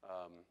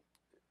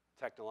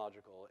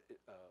technological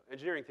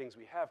engineering things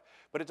we have,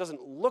 but it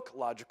doesn't look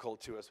logical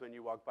to us when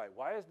you walk by.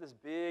 Why is this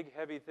big,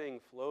 heavy thing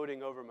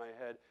floating over my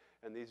head,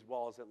 and these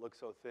walls that look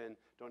so thin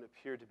don't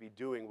appear to be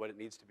doing what it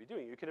needs to be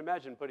doing? You can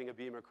imagine putting a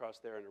beam across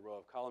there and a row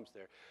of columns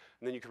there,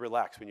 and then you can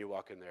relax when you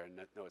walk in there and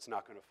know it's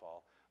not going to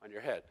fall on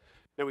your head.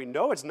 Now, we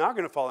know it's not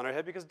going to fall on our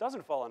head because it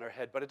doesn't fall on our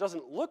head, but it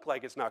doesn't look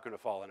like it's not going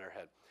to fall on our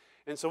head.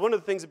 And so one of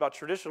the things about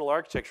traditional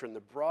architecture in the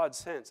broad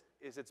sense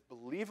is its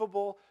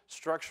believable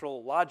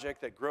structural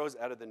logic that grows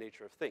out of the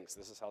nature of things.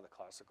 This is how the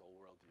classical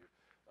worldview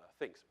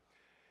thinks.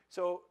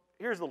 So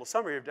here's a little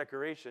summary of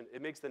decoration.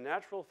 It makes the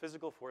natural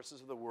physical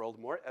forces of the world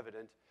more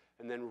evident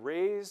and then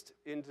raised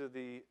into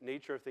the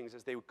nature of things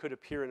as they could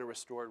appear in a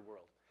restored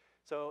world.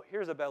 So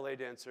here's a ballet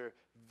dancer,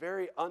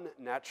 very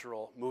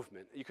unnatural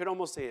movement. You could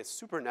almost say a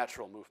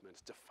supernatural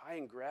movement,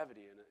 defying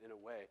gravity in a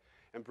way,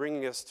 and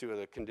bringing us to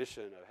a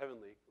condition, a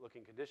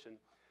heavenly-looking condition.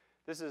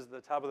 This is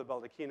the top of the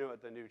baldacchino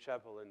at the new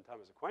chapel in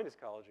Thomas Aquinas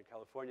College in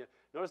California.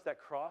 Notice that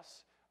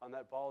cross on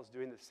that ball is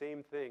doing the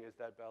same thing as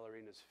that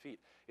ballerina's feet.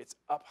 It's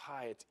up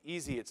high, it's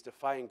easy, it's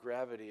defying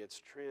gravity, it's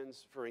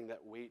transferring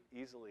that weight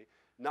easily,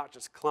 not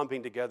just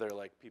clumping together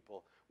like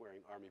people wearing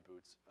army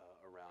boots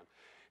around.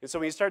 And so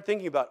when you start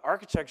thinking about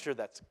architecture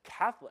that's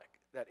Catholic,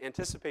 that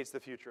anticipates the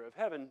future of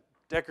heaven,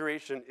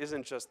 decoration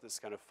isn't just this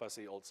kind of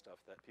fussy old stuff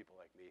that people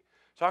like me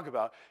talk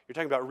about. You're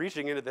talking about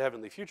reaching into the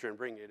heavenly future and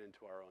bringing it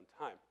into our own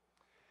time.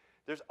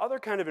 There's other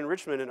kind of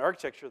enrichment in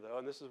architecture, though,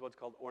 and this is what's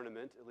called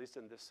ornament, at least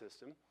in this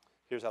system.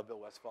 Here's how Bill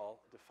Westphal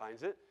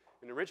defines it: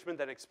 an enrichment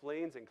that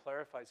explains and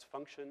clarifies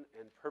function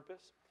and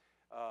purpose.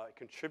 It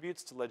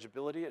contributes to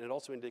legibility, and it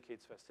also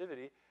indicates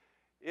festivity.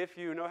 If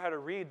you know how to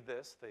read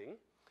this thing,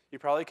 you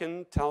probably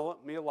can tell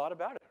me a lot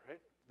about it, right?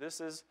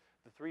 This is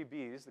the 3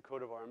 Bs, the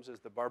coat of arms,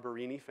 is the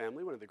Barberini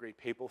family, one of the great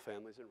papal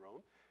families in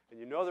Rome. And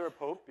you know they're a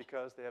pope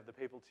because they have the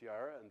papal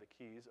tiara and the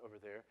keys over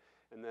there.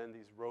 And then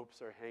these ropes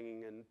are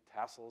hanging and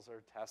tassels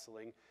are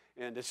tasseling.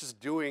 And it's just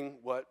doing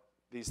what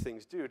these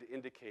things do to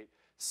indicate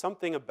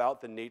something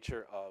about the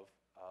nature of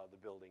the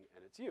building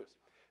and its use.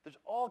 There's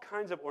all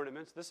kinds of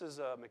ornaments. This is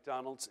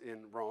McDonald's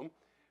in Rome,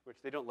 which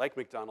they don't like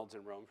McDonald's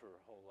in Rome for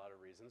a whole lot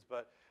of reasons.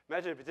 But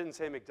imagine if it didn't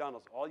say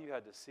McDonald's, all you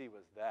had to see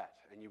was that,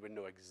 and you would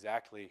know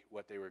exactly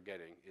what they were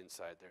getting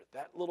inside there.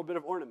 That little bit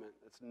of ornament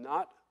that's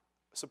not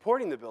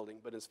supporting the building,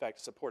 but in fact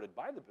supported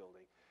by the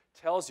building,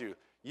 tells you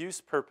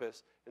use,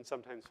 purpose, and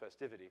sometimes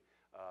festivity.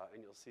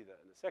 And you'll see that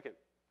in a second.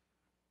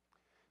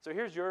 So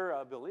here's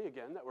your building,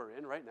 again, that we're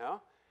in right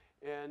now.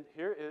 And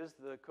here is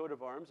the coat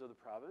of arms of the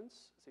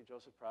province, St.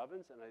 Joseph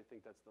Province, and I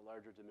think that's the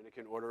larger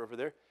Dominican order over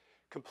there.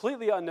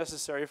 Completely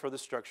unnecessary for the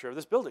structure of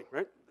this building,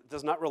 right? It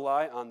does not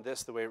rely on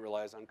this the way it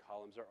relies on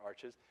columns or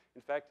arches.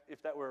 In fact,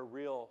 if that were a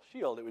real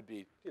shield, it would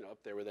be up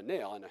there with a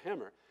nail and a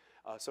hammer.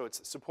 So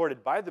it's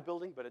supported by the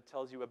building, but it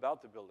tells you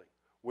about the building.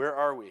 Where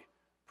are we?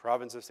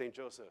 Province of St.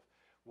 Joseph.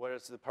 What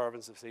is the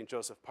province of St.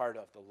 Joseph part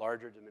of? The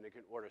larger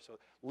Dominican order. So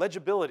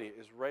legibility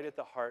is right at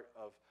the heart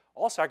of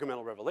all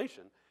sacramental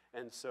revelation.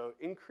 And so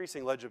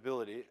increasing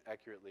legibility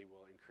accurately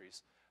will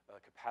increase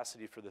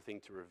capacity for the thing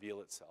to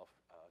reveal itself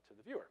to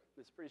the viewer.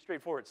 It's pretty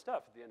straightforward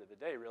stuff at the end of the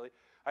day, really.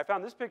 I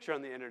found this picture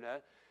on the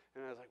internet,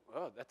 and I was like,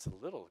 whoa, that's a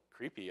little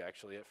creepy,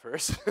 actually, at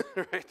first,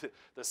 right?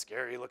 The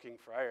scary-looking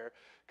friar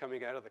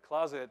coming out of the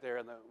closet there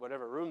in the,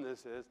 whatever room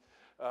this is,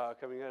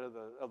 coming out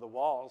of the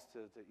walls to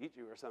eat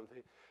you or something.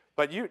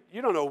 But you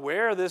don't know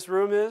where this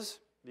room is.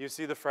 You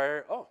see the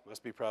friar, oh,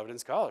 must be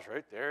Providence College,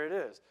 right? There it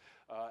is.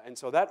 And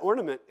so that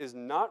ornament is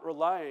not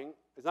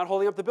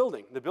holding up the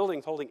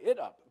building's holding it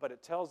up, but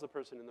it tells the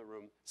person in the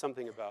room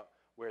something about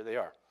where they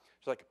are.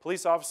 So like a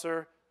police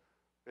officer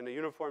in a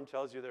uniform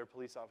tells you they're a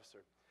police officer.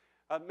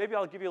 Maybe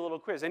I'll give you a little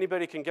quiz.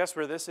 Anybody can guess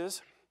where this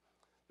is?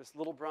 This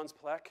little bronze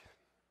plaque?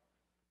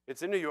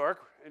 It's in New York.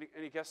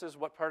 Any guesses?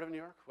 What part of New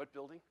York? What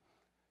building?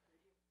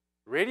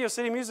 Radio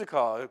City Music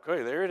Hall.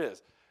 Okay, there it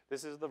is.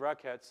 This is the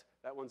Rockettes.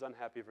 That one's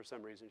unhappy for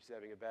some reason. She's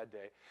having a bad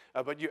day.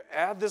 But you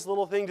add this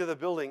little thing to the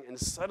building, and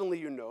suddenly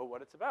you know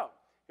what it's about.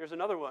 Here's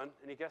another one.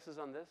 Any guesses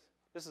on this?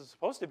 This is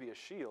supposed to be a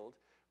shield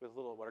with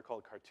little what are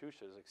called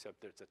cartouches,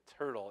 except it's a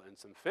turtle and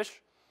some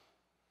fish.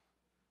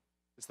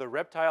 It's the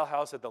reptile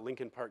house at the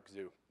Lincoln Park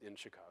Zoo in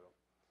Chicago.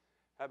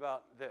 How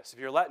about this? If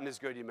your Latin is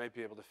good, you might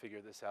be able to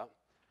figure this out.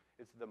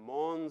 It's the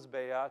Mons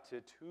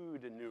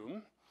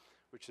Beatitudinum,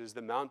 which is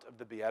the Mount of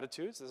the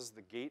Beatitudes. This is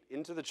the gate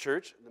into the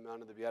church, the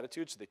Mount of the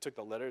Beatitudes. So they took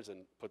the letters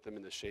and put them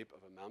in the shape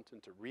of a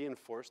mountain to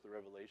reinforce the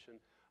revelation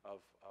of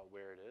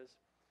where it is.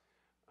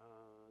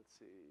 Let's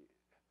see.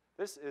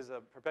 This is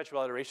a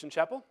perpetual adoration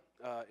chapel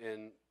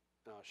in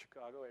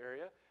Chicago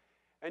area.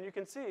 And you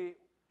can see,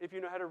 if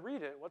you know how to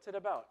read it, what's it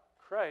about?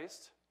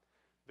 Christ,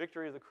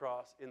 victory of the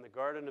cross in the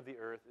garden of the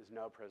earth, is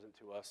now present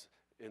to us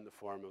in the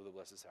form of the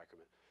Blessed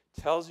Sacrament.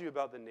 Tells you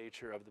about the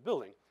nature of the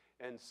building.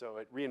 And so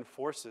it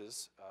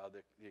reinforces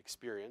the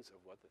experience of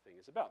what the thing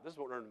is about. This is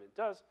what ornament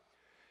does.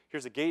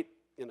 Here's a gate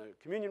in a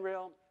communion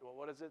rail. Well,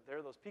 what is it? There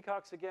are those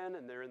peacocks again,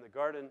 and they're in the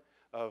garden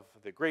of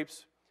the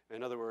grapes.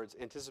 In other words,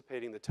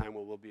 anticipating the time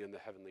when we'll be in the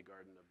heavenly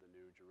garden of the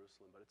New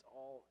Jerusalem. But it's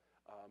all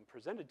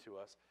presented to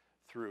us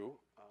through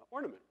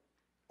ornament.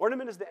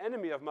 Ornament is the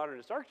enemy of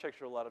modernist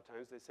architecture a lot of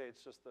times. They say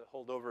it's just the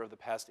holdover of the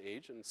past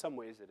age, and in some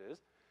ways it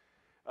is.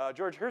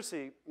 George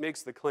Hersey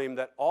makes the claim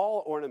that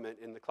all ornament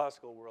in the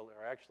classical world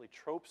are actually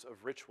tropes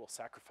of ritual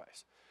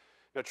sacrifice.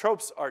 Now,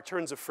 tropes are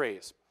turns of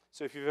phrase.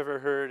 So if you've ever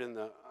heard in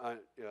the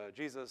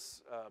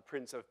Jesus,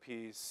 Prince of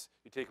Peace,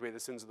 you take away the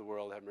sins of the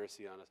world, have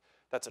mercy on us.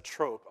 That's a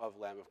trope of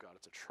Lamb of God.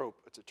 It's a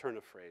trope. It's a turn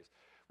of phrase.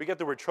 We get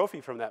the word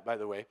trophy from that, by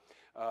the way.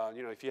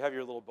 If you have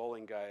your little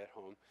bowling guy at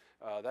home,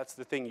 that's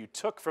the thing you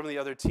took from the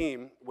other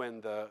team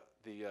when the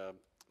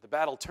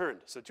battle turned.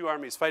 So two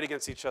armies fight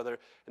against each other,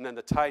 and then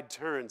the tide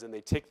turns, and they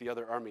take the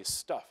other army's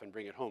stuff and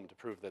bring it home to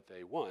prove that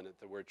they won.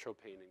 The word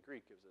tropein in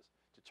Greek gives us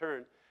to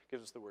turn,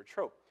 gives us the word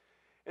trope.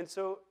 And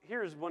so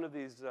here's one of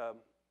these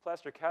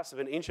plaster casts of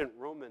an ancient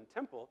Roman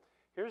temple.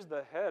 Here's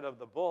the head of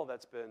the bull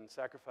that's been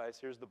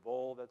sacrificed. Here's the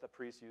bowl that the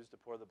priest used to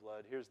pour the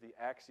blood. Here's the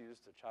axe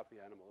used to chop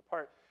the animal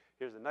apart.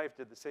 Here's the knife,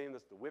 did the same.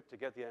 That's the whip to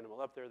get the animal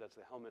up there. That's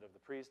the helmet of the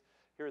priest.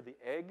 Here are the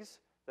eggs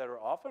that are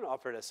often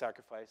offered as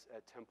sacrifice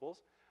at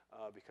temples.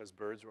 Because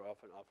birds were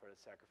often offered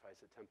as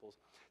sacrifice at temples.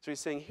 So he's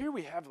saying here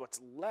we have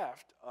what's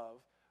left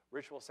of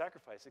ritual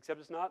sacrifice, except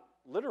it's not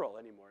literal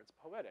anymore, it's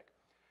poetic.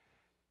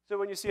 So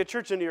when you see a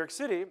church in New York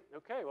City,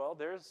 okay, well,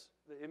 there's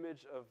the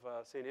image of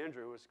St.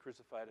 Andrew, who was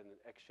crucified in an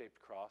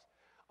X-shaped cross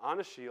on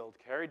a shield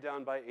carried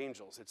down by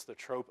angels. It's the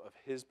trope of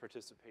his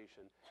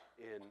participation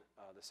in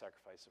the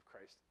sacrifice of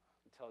Christ.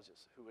 It tells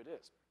us who it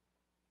is.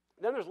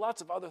 And then there's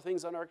lots of other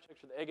things on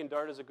architecture. The egg and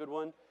dart is a good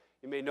one.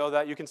 You may know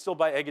that. You can still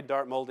buy egg and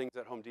dart moldings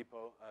at Home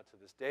Depot to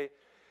this day.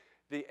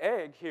 The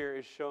egg here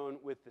is shown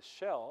with the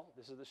shell.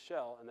 This is the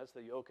shell, and that's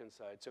the yolk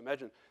inside. So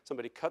imagine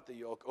somebody cut the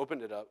yolk,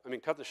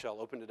 cut the shell,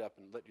 opened it up,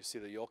 and let you see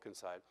the yolk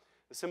inside.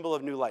 The symbol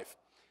of new life.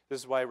 This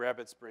is why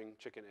rabbits bring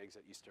chicken eggs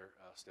at Easter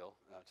still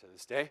to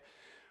this day.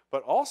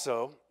 But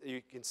also,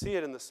 you can see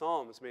it in the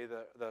Psalms. May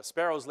the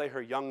sparrows lay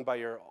her young by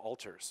your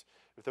altars.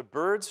 If the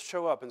birds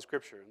show up in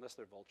Scripture, unless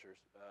they're vultures,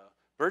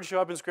 birds show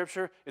up in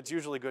Scripture, it's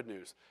usually good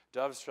news.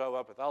 Doves show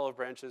up with olive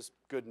branches,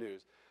 good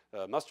news.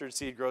 Mustard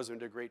seed grows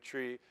into a great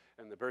tree,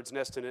 and the birds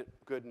nest in it,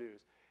 good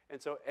news.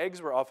 And so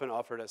eggs were often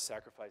offered as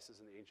sacrifices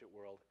in the ancient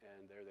world,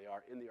 and there they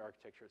are in the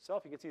architecture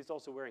itself. You can see it's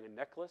also wearing a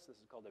necklace. This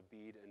is called a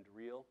bead and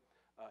reel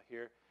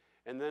here.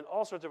 And then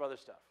all sorts of other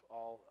stuff,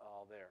 all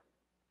there.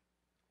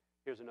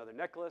 Here's another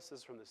necklace. This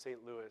is from the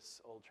St.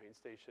 Louis old train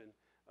station,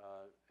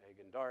 egg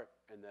and dart.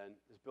 And then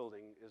this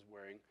building is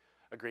wearing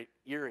a great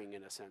earring,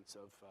 in a sense,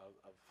 of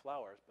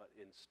flowers, but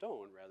in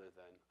stone rather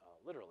than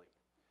literally.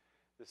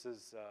 This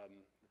is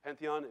the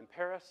Pantheon in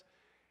Paris.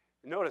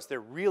 Notice they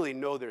really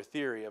know their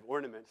theory of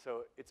ornament,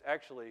 so it's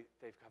actually,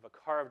 they have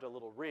carved a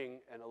little ring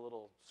and a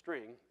little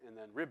string and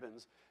then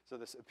ribbons, so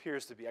this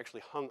appears to be actually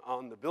hung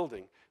on the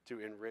building to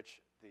enrich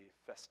the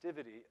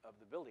festivity of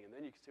the building. And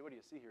then you can see, what do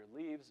you see here?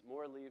 Leaves,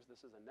 more leaves.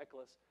 This is a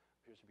necklace,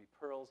 appears to be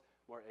pearls,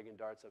 more egg and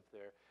darts up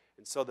there.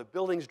 And so the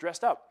building's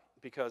dressed up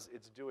because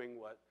it's doing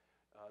what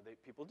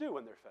people do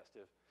when they're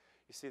festive.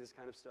 You see this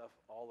kind of stuff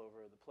all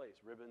over the place.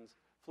 Ribbons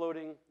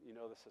floating, you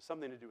know this has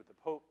something to do with the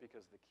Pope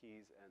because the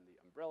keys and the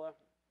umbrella.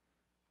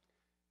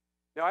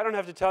 Now, I don't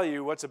have to tell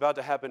you what's about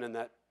to happen in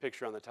that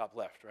picture on the top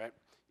left, right?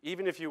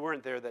 Even if you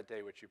weren't there that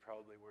day, which you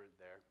probably weren't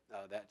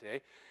there that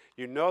day,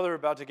 you know they're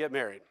about to get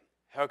married.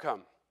 How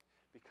come?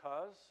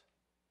 Because,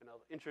 and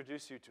I'll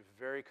introduce you to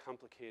very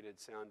complicated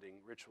sounding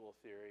ritual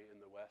theory in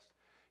the West.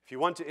 If you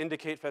want to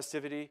indicate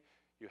festivity,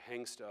 you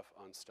hang stuff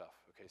on stuff.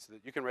 Okay, so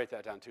that you can write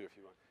that down too if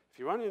you want. If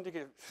you want to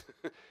indicate,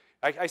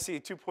 I see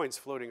 2 points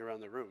floating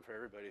around the room for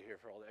everybody here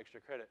for all the extra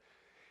credit.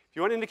 If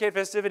you want to indicate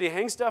festivity,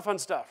 hang stuff on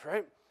stuff,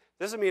 right?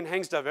 Doesn't mean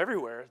hang stuff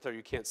everywhere, so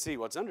you can't see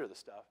what's under the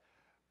stuff.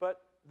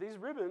 But these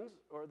ribbons,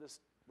 or this,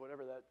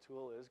 whatever that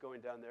tool is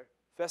going down there,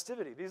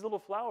 festivity. These little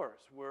flowers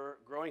were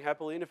growing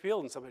happily in a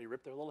field, and somebody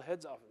ripped their little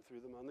heads off and threw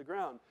them on the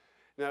ground.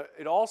 Now,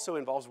 it also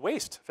involves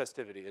waste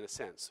festivity, in a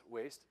sense.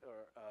 Waste,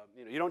 or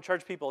you don't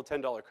charge people a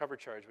 $10 cover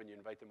charge when you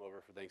invite them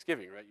over for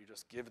Thanksgiving, right? You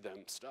just give them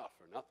stuff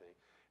or nothing.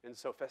 And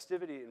so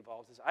festivity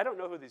involves this. I don't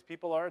know who these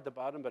people are at the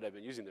bottom, but I've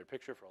been using their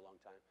picture for a long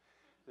time.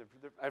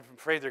 I'm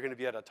afraid they're going to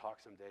be at a talk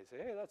someday. Say,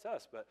 hey, that's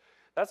us. But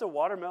that's a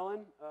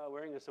watermelon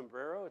wearing a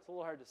sombrero. It's a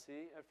little hard to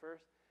see at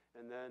first.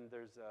 And then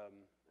there's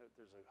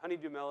a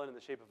honeydew melon in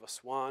the shape of a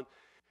swan.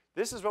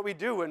 This is what we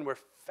do when we're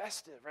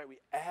festive, right? We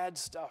add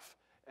stuff,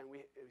 and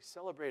we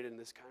celebrate in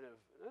this kind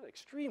of, not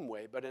extreme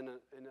way, but in a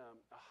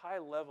high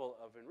level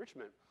of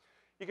enrichment.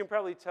 You can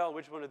probably tell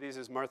which one of these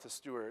is Martha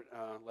Stewart,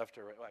 left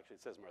or right. Well, actually,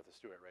 it says Martha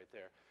Stewart right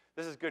there.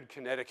 This is good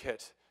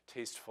Connecticut,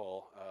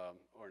 tasteful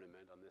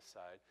ornament on this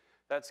side.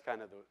 That's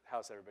kind of the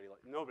house everybody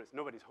likes.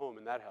 Nobody's home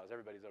in that house.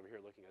 Everybody's over here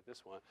looking at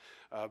this one.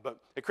 But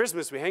at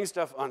Christmas, we hang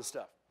stuff on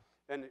stuff,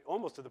 and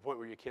almost to the point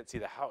where you can't see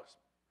the house.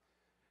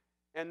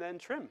 And then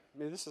trim. I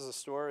mean, this is a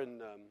store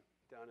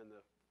down in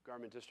the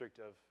garment district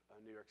of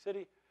New York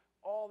City.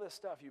 All this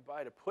stuff you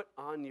buy to put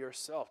on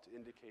yourself to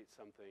indicate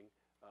something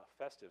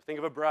festive. Think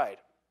of a bride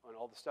on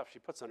all the stuff she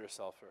puts on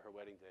herself for her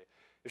wedding day.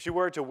 If she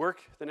wore it to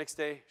work the next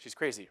day, she's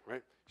crazy,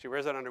 right? She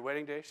wears it on her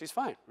wedding day, she's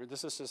fine.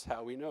 This is just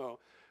how we know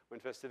when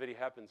festivity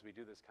happens, we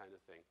do this kind of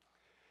thing.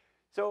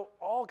 So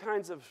all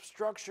kinds of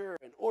structure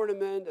and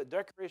ornament and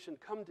decoration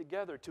come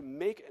together to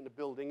make a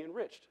building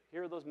enriched.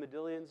 Here are those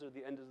medallions or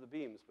the ends of the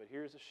beams, but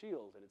here's a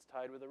shield, and it's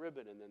tied with a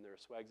ribbon, and then there are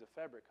swags of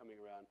fabric coming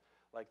around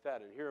like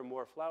that, and here are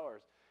more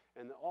flowers,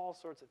 and all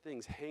sorts of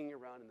things hanging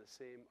around in the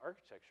same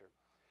architecture.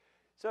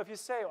 So if you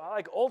say, well, I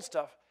like old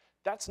stuff,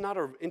 that's not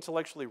an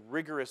intellectually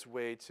rigorous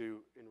way to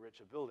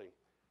enrich a building.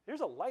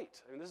 Here's a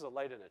light. I mean, this is a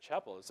light in a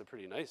chapel. It's a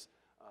pretty nice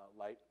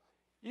light.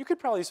 You could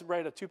probably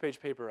write a 2-page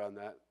paper on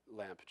that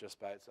lamp just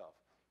by itself.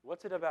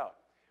 What's it about?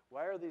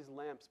 Why are these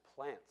lamps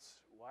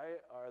plants? Why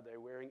are they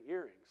wearing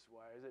earrings?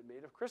 Why is it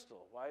made of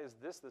crystal? Why is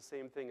this the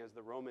same thing as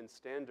the Roman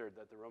standard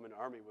that the Roman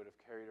army would have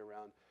carried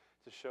around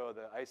to show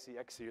the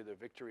ICXC, or the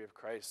victory of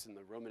Christ and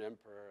the Roman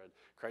emperor, and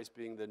Christ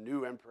being the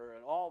new emperor,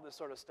 and all this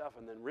sort of stuff,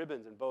 and then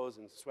ribbons and bows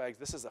and swags.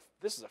 This is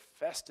a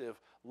festive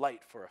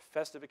light for a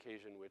festive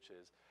occasion, which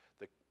is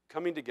the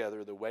coming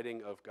together, the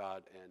wedding of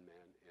God and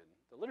man in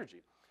the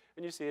liturgy.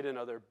 And you see it in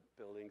other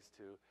buildings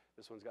too.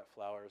 This one's got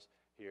flowers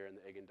here and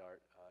the egg and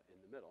dart in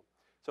the middle.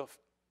 So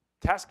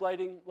task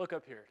lighting, look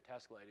up here,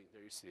 task lighting.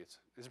 There you see it's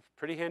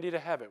pretty handy to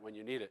have it when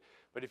you need it.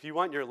 But if you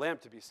want your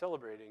lamp to be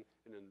celebrating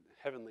in a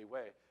heavenly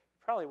way,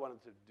 you probably want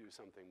it to do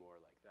something more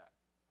like that.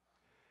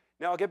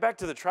 Now I'll get back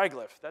to the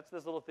triglyph. That's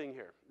this little thing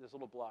here, this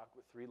little block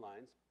with 3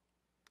 lines.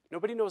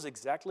 Nobody knows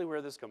exactly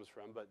where this comes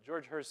from, but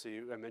George Hersey,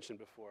 who I mentioned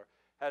before,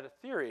 had a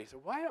theory. So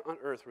why on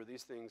earth were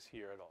these things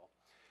here at all?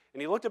 And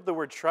he looked up the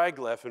word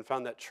triglyph and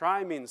found that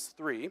tri means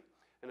 3,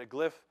 and a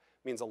glyph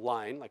means a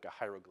line, like a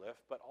hieroglyph,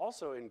 but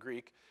also in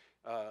Greek,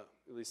 at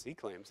least he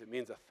claims, it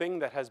means a thing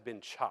that has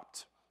been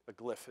chopped. A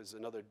glyph is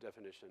another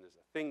definition, is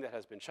a thing that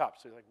has been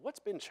chopped. So he's like, what's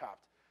been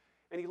chopped?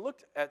 And he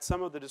looked at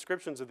some of the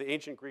descriptions of the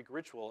ancient Greek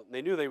ritual, and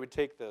they knew they would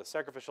take the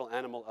sacrificial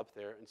animal up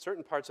there, and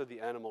certain parts of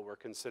the animal were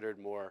considered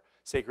more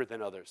sacred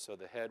than others. So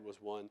the head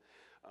was one,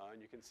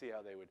 and you can see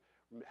how they would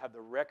have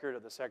the record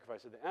of the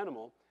sacrifice of the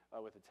animal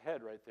with its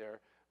head right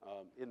there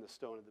in the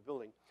stone of the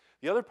building.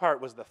 The other part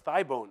was the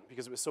thigh bone,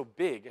 because it was so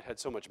big, it had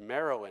so much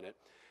marrow in it,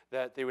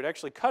 that they would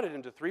actually cut it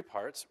into 3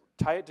 parts,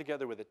 tie it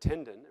together with a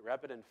tendon,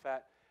 wrap it in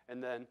fat,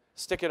 and then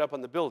stick it up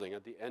on the building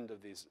at the end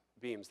of these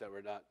beams that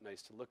were not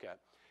nice to look at.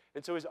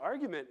 And so his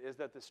argument is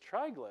that this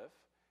triglyph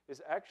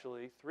is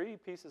actually 3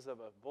 pieces of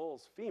a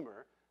bull's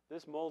femur.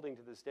 This molding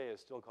to this day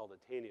is still called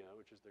a tania,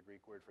 which is the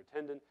Greek word for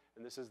tendon,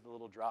 and this is the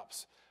little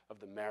drops of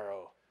the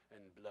marrow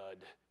and blood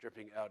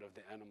dripping out of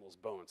the animal's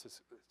bones.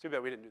 It's too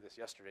bad we didn't do this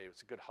yesterday.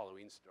 It's a good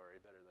Halloween story,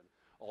 better than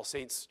All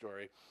Saints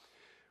story.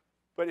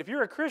 But if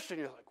you're a Christian,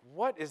 you're like,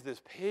 what does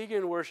this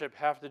pagan worship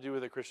have to do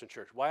with a Christian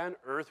church? Why on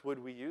earth would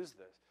we use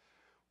this?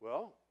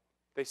 Well,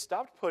 they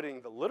stopped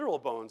putting the literal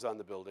bones on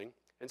the building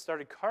and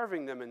started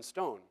carving them in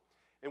stone.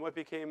 And what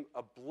became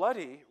a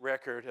bloody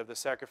record of the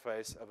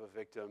sacrifice of a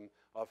victim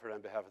offered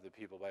on behalf of the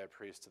people by a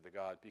priest to the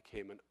god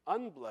became an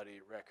unbloody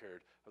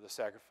record of the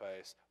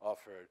sacrifice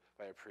offered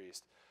by a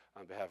priest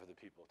on behalf of the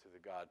people to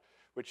the god,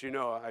 which you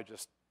know I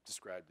just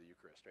described the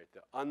Eucharist, right?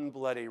 The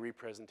unbloody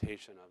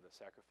representation of the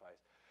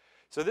sacrifice.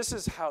 So this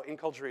is how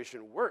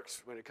inculturation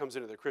works when it comes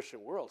into the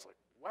Christian world. It's like,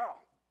 wow,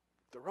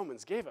 the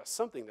Romans gave us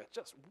something that's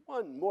just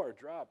one more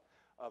drop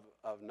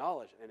of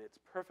knowledge, and it's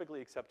perfectly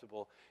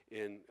acceptable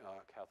in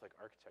Catholic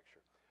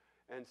architecture.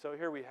 And so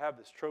here we have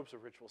this tropes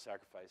of ritual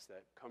sacrifice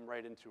that come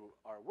right into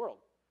our world.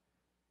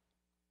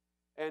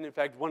 And in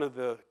fact, one of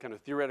the kind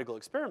of theoretical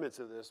experiments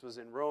of this was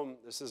in Rome.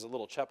 This is a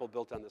little chapel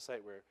built on the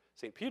site where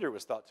St. Peter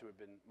was thought to have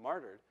been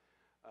martyred,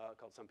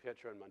 called San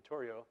Pietro in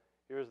Montorio.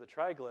 Here's the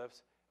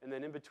triglyphs, and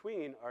then in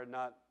between are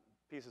not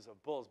pieces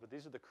of bulls, but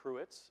these are the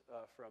cruets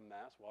from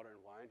Mass, water and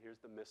wine. Here's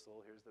the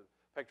missal. Here's the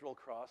pectoral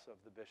cross of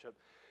the bishop.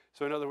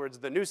 So in other words,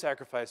 the new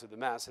sacrifice of the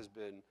Mass has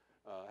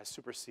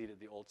superseded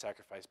the old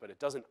sacrifice, but it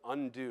doesn't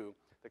undo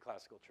the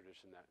classical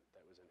tradition that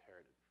was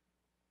inherited.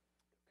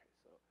 Okay,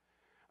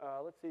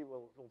 so let's see.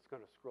 We'll just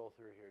kind of scroll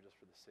through here just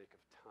for the sake of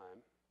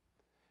time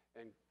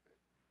and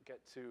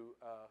get to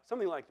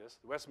something like this.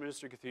 The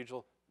Westminster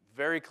Cathedral,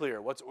 very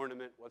clear. What's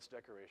ornament? What's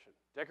decoration?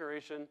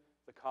 Decoration,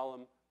 the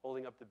column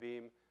holding up the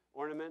beam.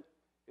 Ornament,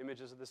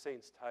 images of the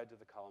saints tied to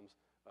the columns,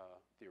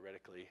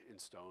 theoretically in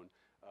stone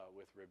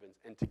with ribbons.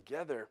 And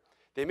together,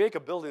 they make a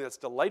building that's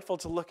delightful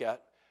to look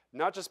at,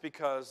 not just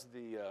because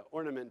the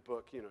ornament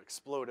book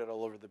exploded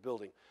all over the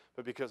building,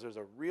 but because there's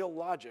a real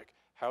logic.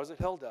 How is it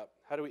held up?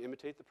 How do we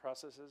imitate the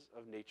processes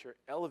of nature,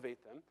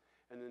 elevate them,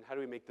 and then how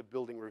do we make the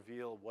building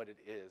reveal what it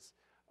is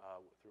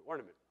through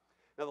ornament?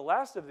 Now, the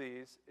last of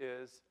these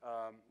is,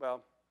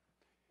 well,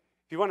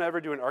 if you want to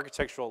ever do an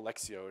architectural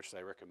lectio, which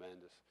I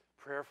recommend, is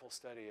prayerful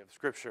study of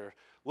Scripture,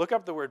 look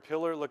up the word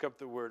pillar, look up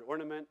the word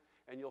ornament,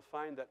 and you'll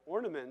find that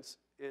ornaments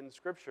in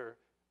Scripture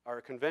are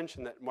a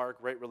convention that mark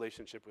right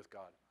relationship with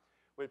God.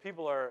 When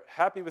people are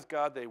happy with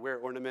God, they wear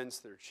ornaments,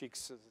 their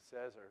cheeks, as it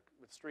says, are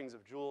with strings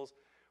of jewels.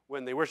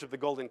 When they worship the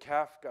golden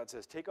calf, God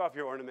says, take off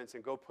your ornaments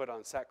and go put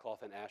on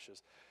sackcloth and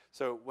ashes.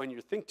 So when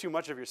you think too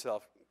much of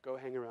yourself, go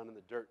hang around in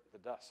the dirt, the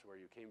dust where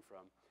you came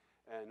from.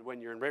 And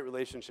when you're in right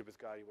relationship with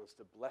God, he wants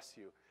to bless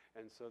you.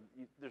 And so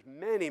there's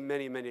many,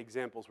 many, many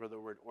examples where the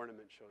word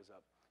ornament shows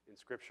up in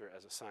Scripture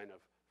as a sign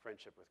of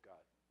friendship with God.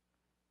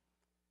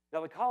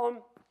 Now the column,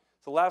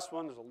 it's the last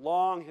one. There's a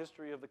long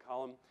history of the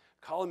column.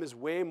 Column is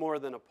way more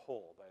than a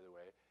pole, by the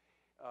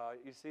way.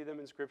 You see them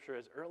in Scripture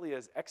as early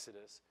as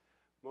Exodus.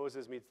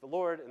 Moses meets the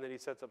Lord, and then he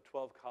sets up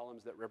 12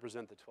 columns that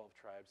represent the 12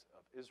 tribes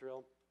of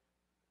Israel.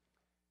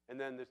 And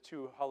then the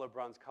two hollow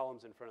bronze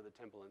columns in front of the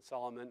temple in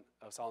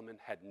Solomon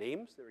had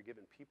names. They were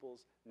given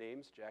people's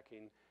names,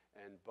 Jachin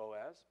and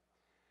Boaz.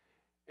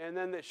 And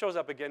then it shows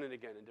up again and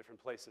again in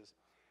different places.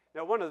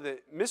 Now, one of the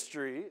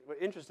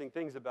interesting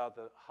things about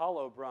the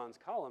hollow bronze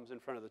columns in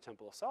front of the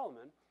Temple of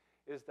Solomon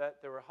is that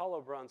there were hollow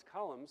bronze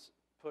columns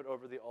put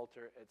over the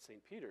altar at St.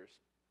 Peter's.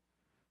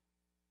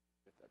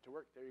 Get that to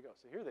work. There you go.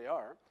 So here they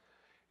are.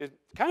 It's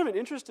kind of an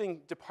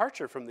interesting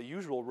departure from the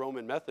usual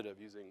Roman method of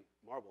using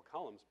marble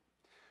columns.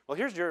 Well,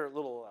 here's your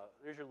little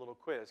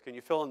quiz. Can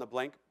you fill in the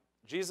blank?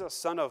 Jesus,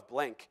 son of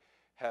blank,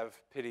 have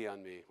pity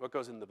on me. What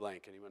goes in the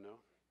blank? Anyone know?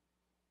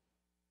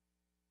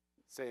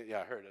 Say,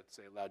 yeah, I heard it.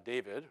 Say it loud.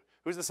 David.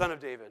 Who's the son of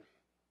David?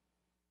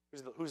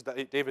 Who's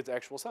David's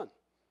actual son?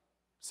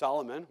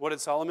 Solomon. What did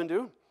Solomon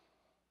do?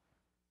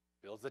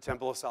 Builds the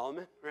temple of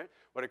Solomon, right?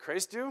 What did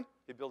Christ do?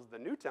 He builds the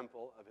new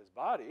temple of his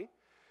body.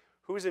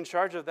 Who's in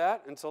charge of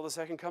that until the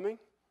second coming?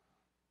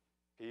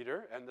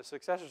 Peter and the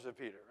successors of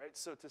Peter, right?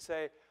 So to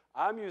say,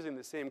 I'm using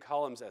the same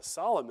columns as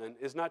Solomon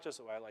is not just,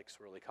 I like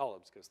swirly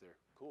columns because they're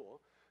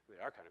cool.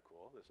 They are kind of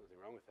cool. There's nothing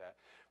wrong with that.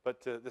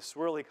 But the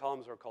swirly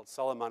columns are called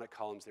Solomonic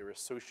columns. They were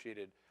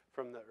associated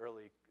from the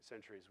early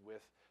centuries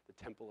with the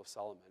Temple of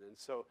Solomon. And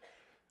so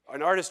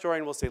an art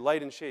historian will say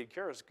light and shade,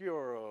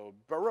 chiaroscuro,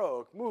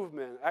 Baroque,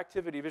 movement,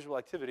 activity, visual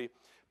activity.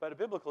 But a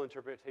biblical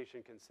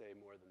interpretation can say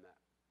more than that.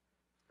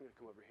 I'm going to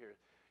come over here.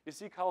 You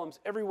see columns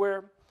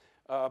everywhere,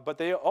 but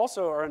they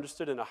also are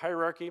understood in a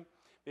hierarchy.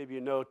 Maybe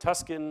you know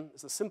Tuscan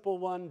is the simple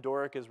one.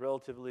 Doric is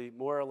relatively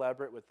more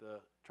elaborate with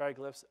the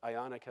triglyphs.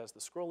 Ionic has the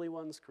scrolly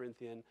ones.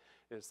 Corinthian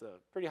is the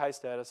pretty high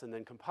status. And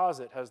then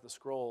composite has the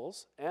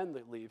scrolls and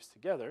the leaves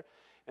together.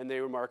 And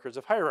they were markers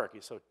of hierarchy.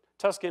 So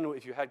Tuscan,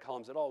 if you had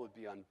columns at all, would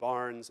be on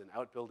barns and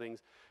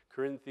outbuildings.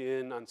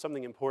 Corinthian on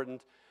something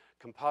important.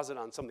 Composite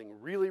on something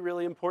really,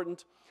 really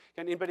important.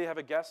 Can anybody have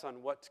a guess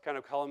on what kind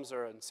of columns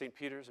are in St.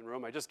 Peter's in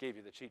Rome? I just gave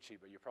you the cheat sheet,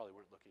 but you probably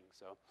weren't looking.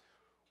 So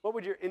what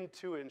would your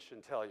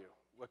intuition tell you?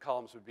 What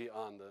columns would be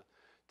on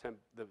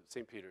the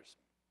St. Peter's?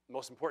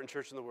 Most important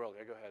church in the world.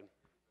 Yeah, go ahead.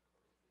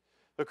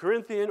 The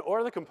Corinthian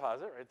or the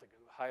composite, right? The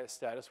highest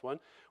status one.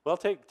 Well,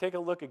 take a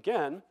look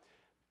again.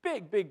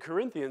 Big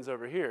Corinthians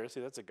over here.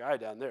 See, that's a guy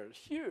down there. It's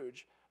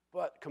huge.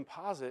 But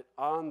composite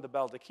on the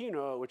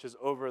baldacchino, which is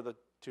over the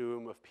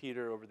tomb of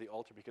Peter, over the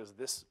altar, because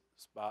this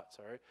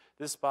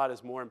spot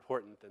is more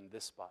important than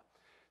this spot.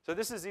 So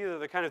this is either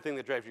the kind of thing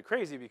that drives you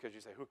crazy because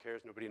you say, who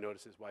cares, nobody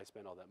notices, why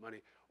spend all that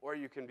money? Or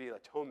you can be a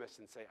Thomist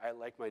and say, I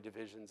like my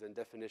divisions and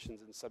definitions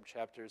and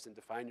subchapters and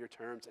define your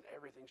terms and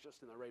everything's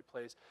just in the right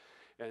place.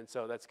 And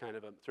so that's kind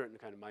of a certain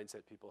kind of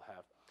mindset people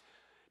have.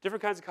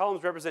 Different kinds of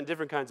columns represent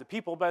different kinds of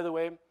people, by the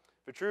way.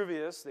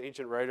 Vitruvius, the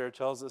ancient writer,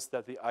 tells us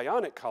that the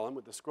Ionic column,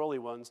 with the scrolly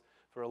ones,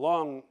 for a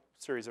long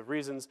series of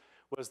reasons,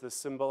 was the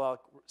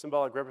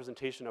symbolic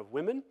representation of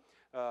women.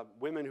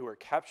 women who were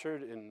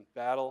captured in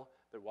battle,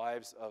 the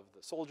wives of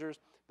the soldiers.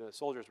 The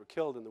soldiers were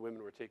killed and the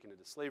women were taken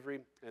into slavery.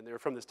 And they were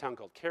from this town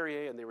called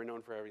Carrier, and they were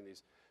known for having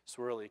these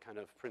swirly kind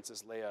of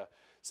Princess Leia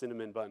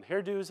cinnamon bun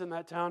hairdos in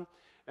that town.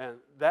 And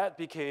that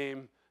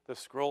became the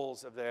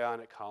scrolls of the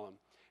Ionic column.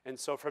 And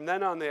so from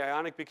then on, the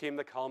Ionic became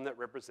the column that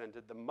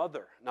represented the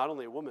mother, not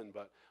only a woman,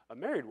 but a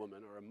married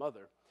woman or a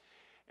mother.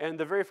 And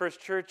the very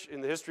first church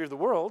in the history of the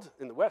world,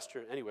 in the West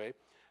anyway,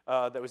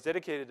 that was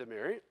dedicated to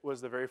Mary was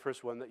the very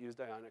first one that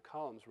used Ionic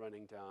columns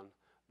running down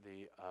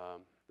the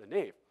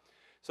nave.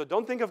 So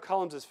don't think of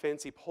columns as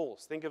fancy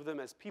poles. Think of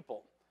them as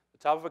people. The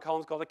top of a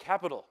column is called a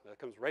capital. That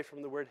comes right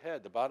from the word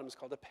head. The bottom is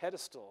called a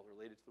pedestal,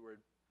 related to the word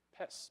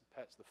pes,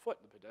 the foot,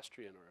 the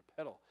pedestrian, or a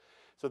pedal.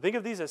 So think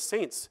of these as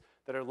saints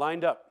that are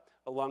lined up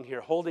along here,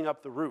 holding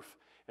up the roof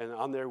and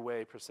on their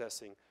way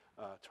processing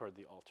toward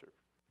the altar.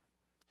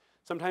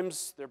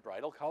 Sometimes they're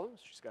bridal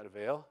columns. She's got a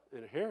veil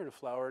in her hair and a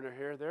flower in her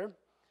hair there.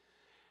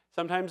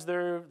 Sometimes they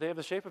have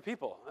the shape of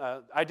people.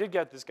 I did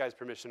get this guy's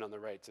permission on the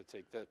right to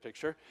take that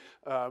picture.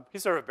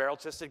 He's sort of a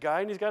barrel-chested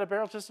guy, and he's got a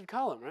barrel-chested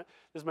column, right?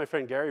 This is my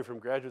friend Gary from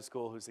graduate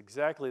school, who's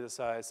exactly the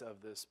size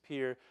of this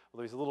pier,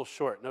 although he's a little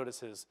short.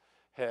 Notice his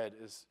head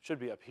should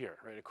be up here,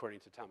 right, according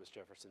to Thomas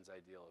Jefferson's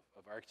ideal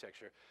of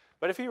architecture.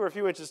 But if he were a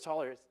few inches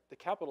taller, the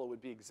capital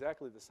would be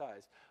exactly the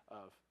size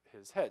of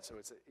his head. So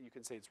you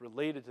can say it's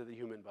related to the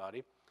human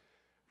body.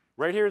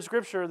 Right here in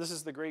Scripture, this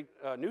is the great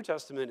New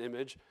Testament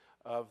image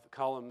of the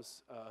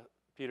columns.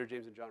 Peter,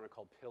 James, and John are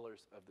called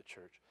pillars of the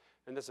church.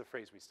 And that's a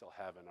phrase we still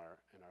have in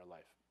our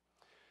life.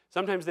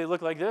 Sometimes they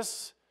look like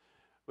this,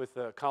 with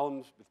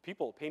columns with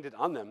people painted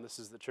on them. This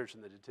is the church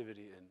in the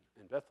Nativity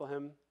in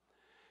Bethlehem.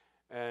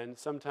 And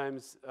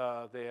sometimes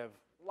they have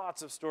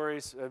lots of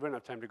stories. We don't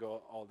have time to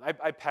go all.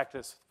 I packed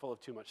this full of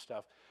too much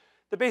stuff.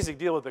 The basic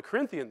deal with the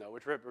Corinthian, though,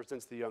 which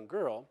represents the young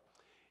girl,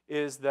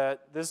 is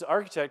that this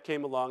architect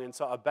came along and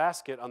saw a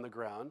basket on the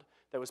ground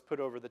that was put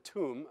over the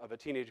tomb of a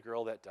teenage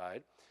girl that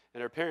died.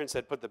 And her parents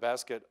had put the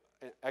basket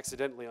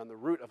accidentally on the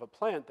root of a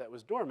plant that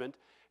was dormant.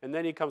 And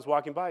then he comes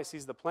walking by,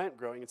 sees the plant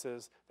growing, and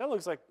says, that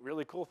looks like a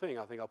really cool thing.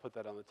 I think I'll put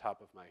that on the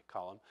top of my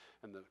column.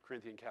 And the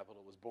Corinthian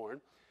capital was born.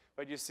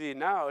 But you see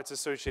now it's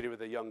associated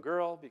with a young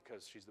girl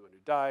because she's the one who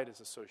died. It's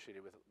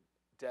associated with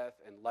death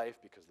and life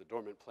because the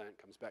dormant plant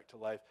comes back to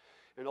life.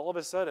 And all of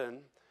a sudden,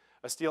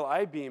 a steel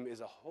I-beam is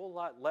a whole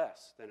lot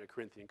less than a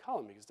Corinthian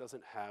column because it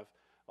doesn't have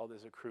all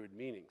these accrued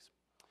meanings.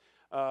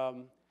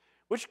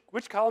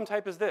 Which column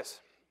type is this?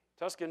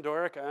 Tuscan,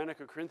 Doric,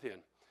 Ionic, or Corinthian?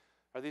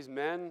 Are these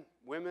men,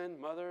 women,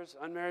 mothers,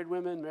 unmarried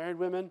women, married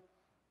women?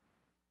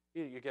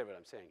 You get what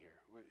I'm saying here.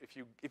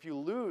 If you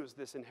lose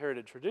this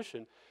inherited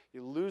tradition,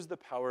 you lose the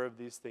power of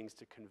these things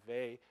to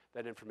convey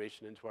that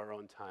information into our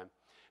own time.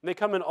 And they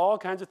come in all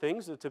kinds of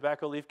things. The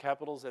tobacco leaf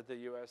capitals at the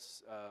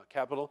U.S.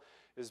 Capitol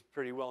is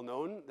pretty well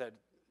known that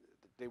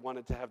they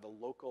wanted to have the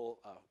local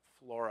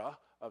flora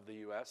of the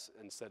U.S.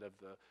 instead of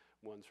the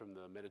ones from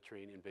the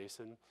Mediterranean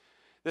basin.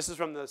 This is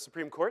from the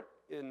Supreme Court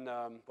in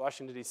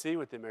Washington, D.C.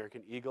 with the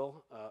American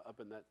eagle up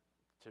in that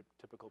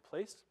typical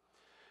place.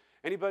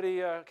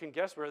 Anybody can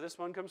guess where this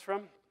one comes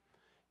from?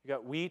 You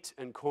got wheat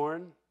and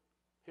corn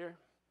here.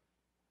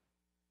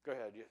 Go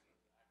ahead.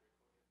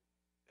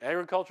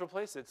 Agricultural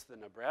place, it's the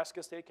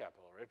Nebraska state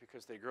capital, right?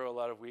 Because they grow a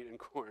lot of wheat and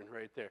corn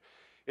right there.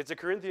 It's a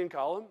Corinthian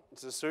column.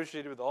 It's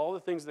associated with all the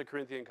things the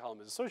Corinthian column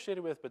is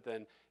associated with, but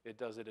then it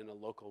does it in a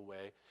local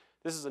way.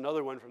 This is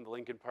another one from the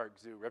Lincoln Park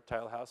Zoo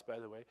reptile house, by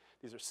the way.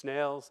 These are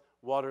snails,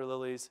 water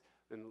lilies,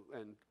 and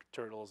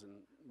turtles and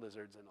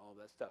lizards and all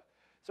that stuff.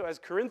 So as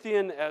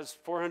Corinthian as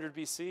 400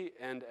 BC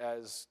and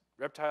as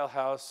reptile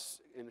house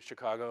in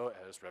Chicago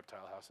as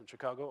reptile house in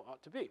Chicago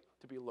ought to be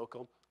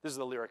local. This is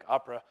the Lyric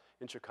Opera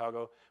in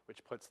Chicago,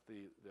 which puts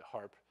the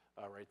harp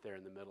right there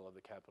in the middle of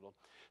the Capitol.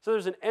 So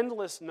there's an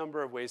endless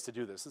number of ways to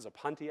do this. This is a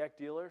Pontiac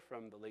dealer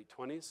from the late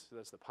 20s. So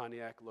that's the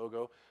Pontiac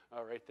logo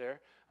right there.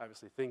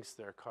 Obviously thinks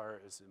their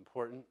car is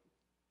important.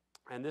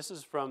 And this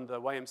is from the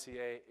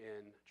YMCA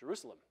in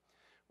Jerusalem,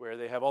 where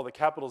they have all the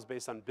capitals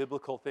based on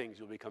biblical things.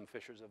 You'll become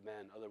fishers of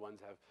men. Other ones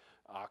have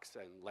ox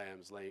and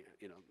lambs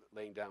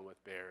laying down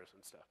with bears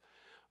and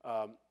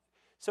stuff.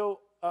 So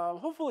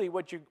hopefully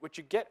what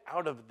you get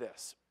out of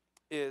this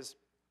is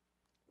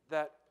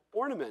that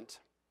ornament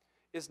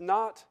is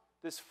not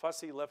this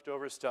fussy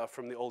leftover stuff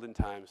from the olden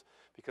times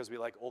because we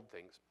like old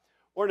things.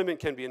 Ornament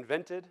can be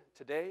invented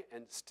today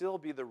and still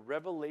be the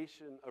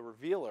revelation, a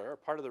revealer, or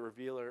part of the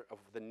revealer of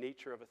the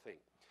nature of a thing.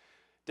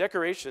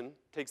 Decoration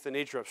takes the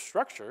nature of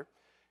structure,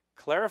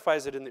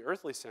 clarifies it in the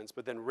earthly sense,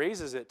 but then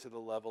raises it to the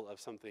level of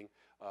something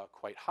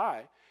quite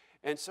high.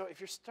 And so if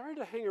you're starting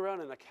to hang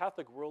around in a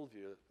Catholic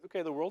worldview,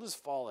 okay, the world is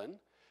fallen,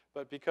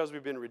 but because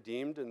we've been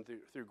redeemed and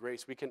through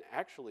grace, we can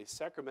actually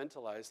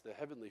sacramentalize the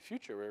heavenly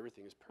future where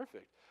everything is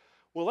perfect.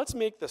 Well, let's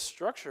make the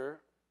structure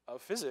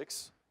of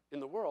physics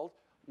in the world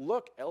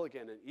look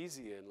elegant and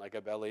easy and like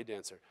a ballet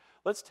dancer.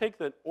 Let's take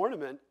the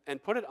ornament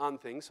and put it on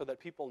things so that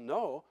people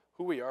know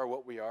who we are,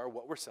 what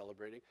we're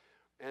celebrating.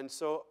 And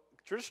so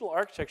traditional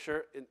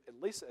architecture, at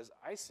least as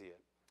I see it,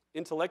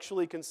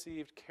 intellectually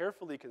conceived,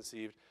 carefully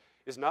conceived,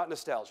 is not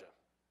nostalgia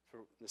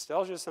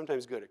Nostalgia is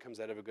sometimes good. It comes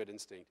out of a good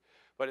instinct.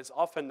 But it's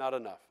often not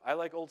enough. I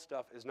like old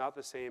stuff is not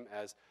the same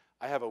as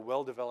I have a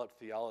well-developed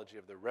theology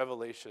of the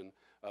revelation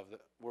of the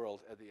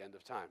world at the end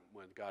of time,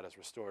 when God has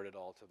restored it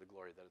all to the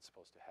glory that it's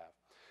supposed to have.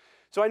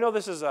 So I know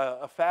this is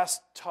a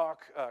fast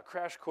talk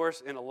crash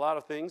course in a lot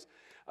of things,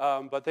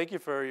 but thank you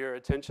for your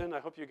attention. I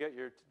hope you get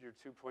your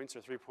 2 points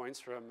or 3 points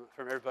from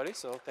everybody,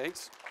 so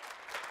thanks.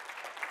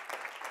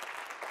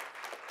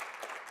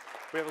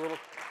 We have a little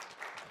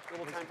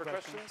time for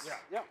questions?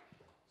 Yeah.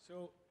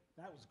 So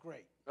that was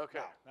great. Okay.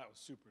 Wow, that was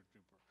super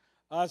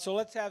duper. So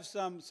let's have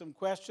some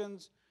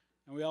questions,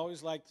 and we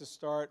always like to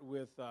start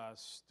with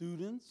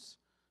students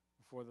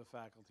before the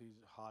faculty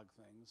hog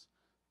things.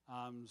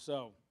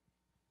 So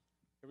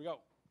here we go.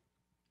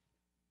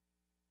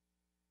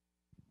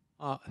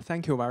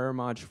 Thank you very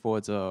much for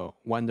the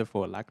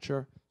wonderful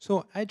lecture.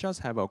 So I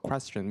just have a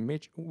question,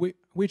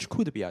 which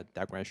could be a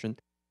digression.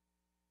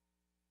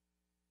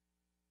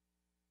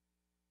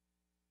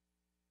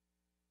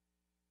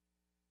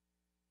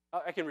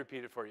 I can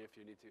repeat it for you if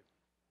you need to.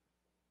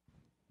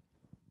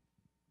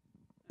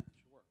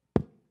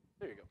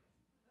 There you go.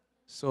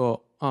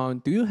 So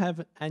do you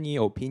have any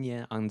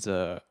opinion on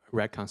the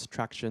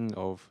reconstruction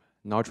of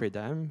Notre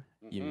Dame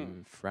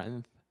in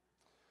France?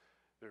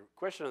 The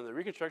question on the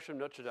reconstruction of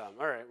Notre Dame.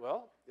 All right,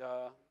 well,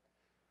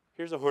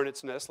 here's a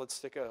hornet's nest.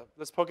 Let's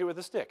poke it with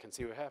a stick and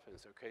see what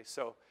happens. Okay,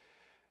 so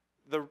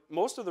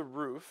most of the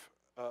roof,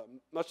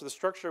 much of the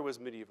structure was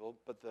medieval,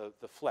 but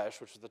the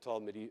flesh, which is the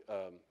tall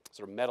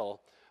sort of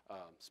metal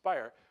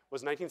spire,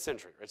 was 19th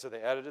century, right? So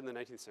they added it in the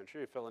 19th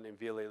century. A fellow named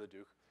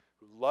Viollet-le-Duc,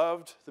 who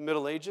loved the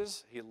Middle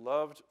Ages. He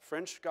loved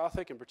French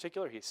Gothic in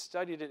particular. He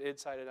studied it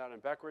inside and out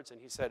and backwards, and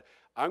he said,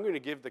 I'm going to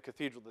give the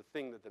cathedral the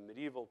thing that the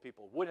medieval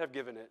people would have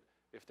given it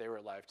if they were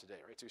alive today,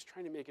 right? So he's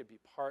trying to make it be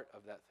part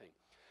of that thing.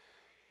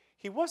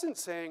 He wasn't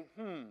saying,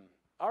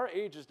 our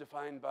age is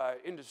defined by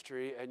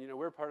industry, and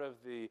we're part of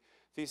the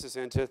thesis,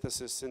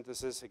 antithesis,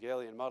 synthesis,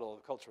 Hegelian model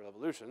of cultural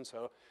evolution,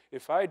 so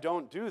if I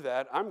don't do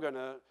that, I'm going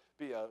to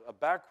be a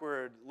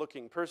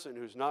backward-looking person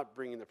who's not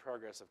bringing the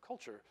progress of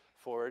culture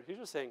forward. He's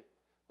just saying,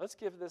 let's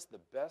give this the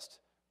best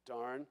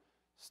darn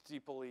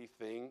steeple-y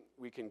thing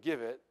we can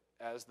give it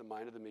as the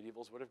mind of the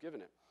medievals would have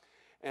given it.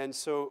 And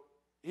so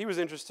he was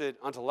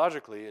interested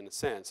ontologically, in a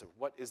sense, of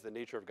what is the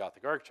nature of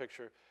Gothic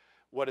architecture,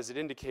 what does it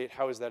indicate,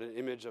 how is that an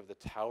image of the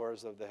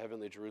towers of the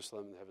heavenly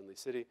Jerusalem, the heavenly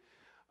city.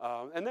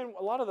 And then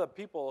a lot of the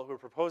people who are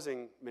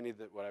proposing many of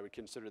what I would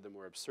consider the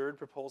more absurd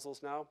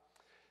proposals now,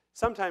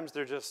 sometimes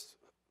they're just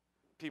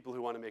people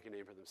who want to make a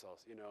name for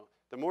themselves.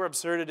 The more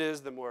absurd it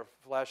is, the more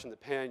flash in the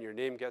pan your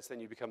name gets, then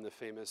you become the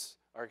famous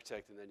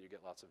architect, and then you get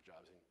lots of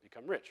jobs and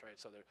become rich, right?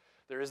 So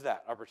there is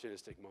that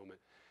opportunistic moment.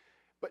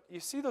 But you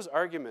see those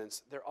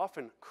arguments, they're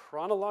often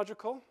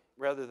chronological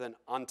rather than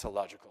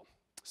ontological.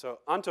 So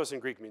ontos in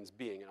Greek means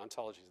being, and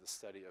ontology is the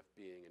study of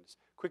being, and it's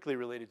quickly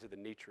related to the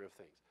nature of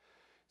things.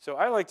 So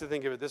I like to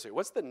think of it this way.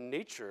 What's the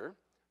nature,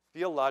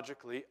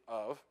 theologically,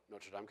 of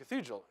Notre Dame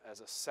Cathedral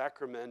as a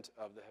sacrament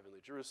of the heavenly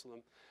Jerusalem,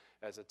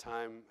 as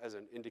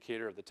an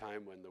indicator of the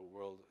time when the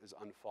world is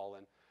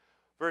unfallen,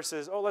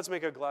 versus, let's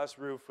make a glass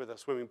roof with a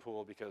swimming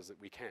pool because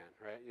we can,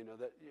 right?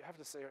 That you have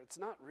to say it's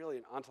not really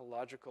an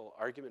ontological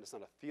argument. It's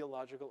not a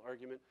theological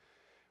argument.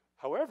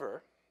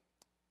 However,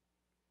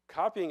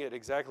 copying it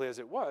exactly as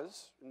it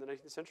was in the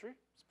 19th century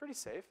is pretty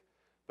safe.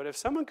 But if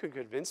someone could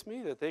convince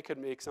me that they could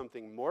make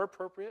something more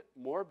appropriate,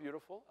 more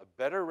beautiful, a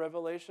better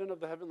revelation of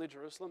the heavenly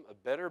Jerusalem, a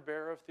better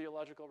bearer of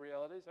theological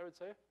realities, I would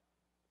say,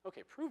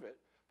 okay, prove it.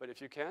 But if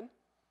you can,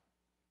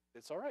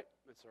 it's all right.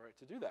 It's all right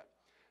to do that.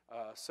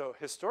 So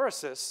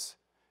historicists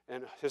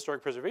and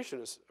historic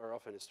preservationists, or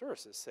often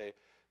historicists, say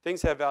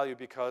things have value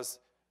because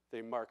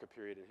they mark a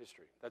period in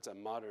history. That's a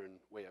modern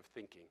way of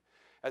thinking,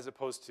 as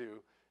opposed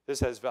to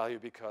this has value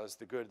because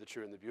the good, the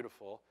true, and the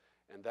beautiful,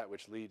 and that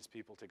which leads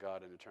people to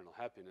God and eternal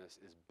happiness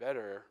is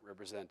better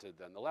represented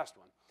than the last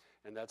one.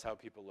 And that's how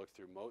people look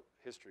through most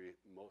of the history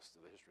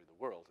of the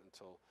world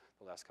until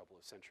the last couple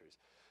of centuries.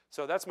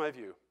 So that's my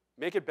view.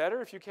 Make it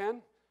better if you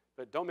can,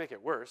 but don't make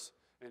it worse.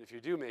 And if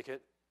you do make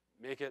it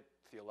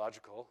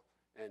theological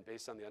and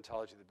based on the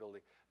ontology of the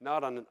building,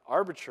 not on an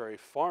arbitrary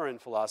foreign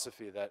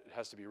philosophy that it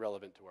has to be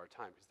relevant to our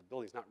time, because the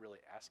building's not really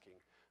asking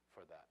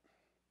for that.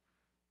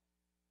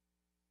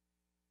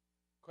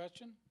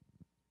 Question?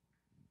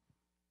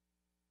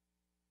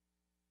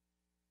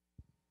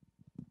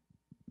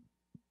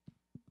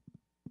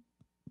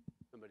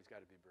 Somebody's got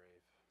to be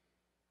brave.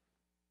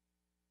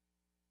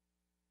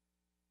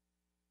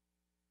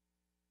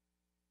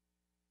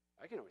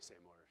 I can always say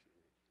more if you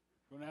need.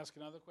 You want to ask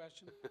another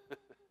question?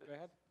 Go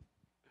ahead.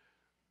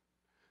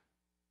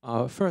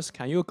 First,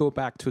 can you go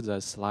back to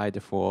the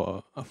slide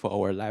for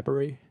our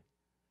library?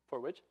 For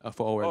which?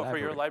 For our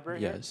library. For your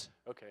library? Yes.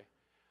 Here? Okay.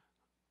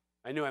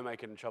 I knew I might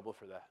get in trouble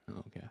for that.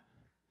 Okay.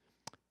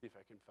 See if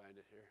I can find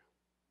it here.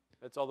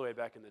 That's all the way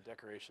back in the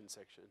decoration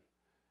section.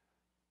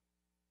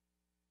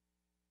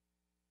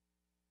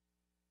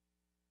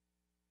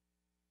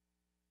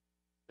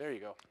 There you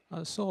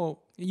go. So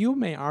you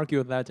may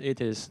argue that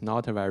it is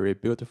not very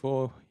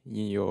beautiful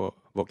in your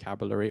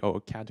vocabulary or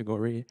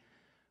category.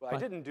 Well, I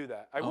didn't do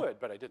that. I would,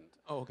 but I didn't.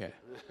 Oh, okay.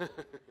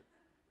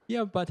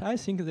 Yeah, but I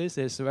think this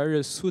is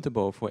very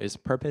suitable for its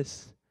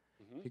purpose.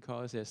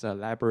 Because it's a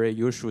library,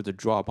 you should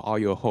drop all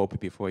your hope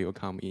before you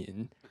come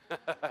in.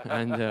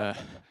 And so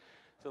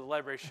the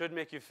library should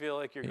make you feel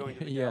like you're going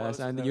to the yes, gallows,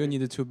 and you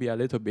need to be a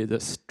little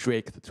bit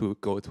strict to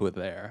go to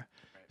there.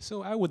 Right.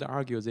 So I would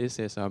argue this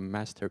is a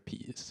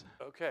masterpiece.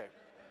 Okay.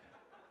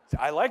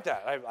 I like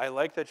that. I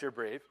like that you're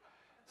brave.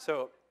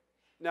 So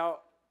now,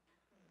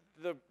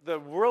 the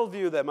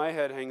worldview that my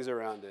head hangs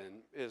around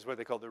in is what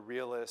they call the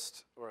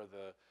realist or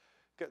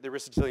the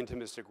Aristotelian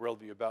Thomistic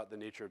worldview about the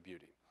nature of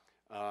beauty.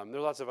 There are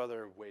lots of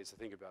other ways to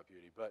think about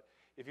beauty, but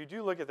if you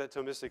do look at that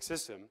Thomistic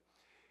system,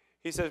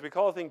 he says we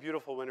call a thing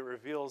beautiful when it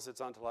reveals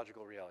its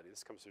ontological reality.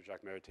 This comes from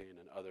Jacques Maritain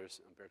and others,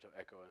 Umberto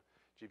Eco,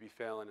 G.B.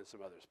 Phelan, and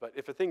some others. But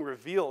if a thing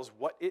reveals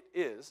what it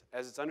is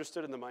as it's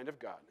understood in the mind of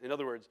God, in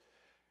other words,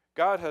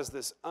 God has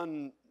this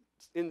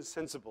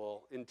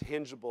insensible,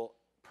 intangible,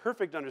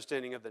 perfect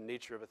understanding of the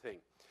nature of a thing.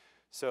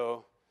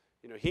 So,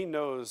 he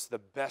knows the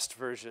best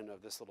version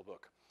of this little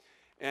book.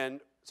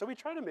 And so we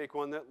try to make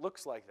one that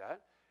looks like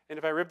that. And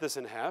if I rip this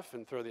in half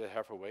and throw the other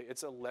half away,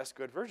 it's a less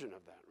good version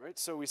of that, right?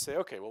 So we say,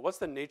 okay, well, what's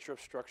the nature of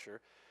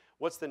structure?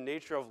 What's the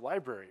nature of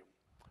library?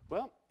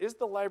 Well, is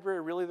the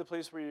library really the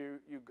place where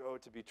you go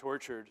to be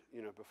tortured,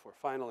 before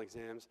final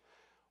exams?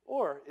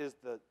 Or is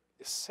the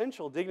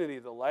essential dignity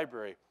of the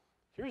library,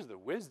 here's the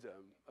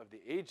wisdom of the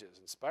ages,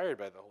 inspired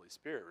by the Holy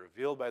Spirit,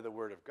 revealed by the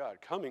Word of God,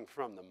 coming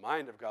from the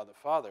mind of God the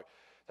Father,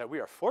 that we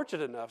are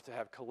fortunate enough to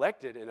have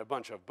collected in a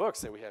bunch of books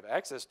that we have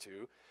access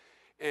to,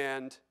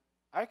 and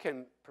I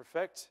can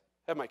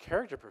have my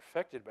character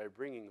perfected by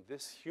bringing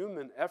this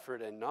human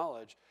effort and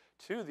knowledge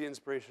to the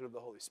inspiration of the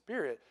Holy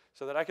Spirit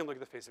so that I can look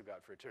at the face of God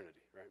for eternity,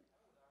 right?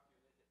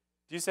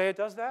 Do you say it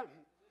does that?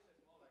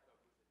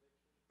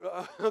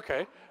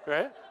 Okay,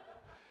 right?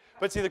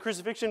 But see, the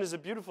crucifixion is a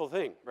beautiful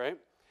thing, right?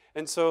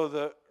 And so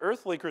the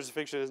earthly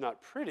crucifixion is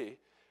not pretty.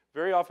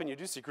 Very often you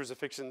do see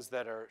crucifixions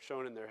that are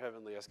shown in their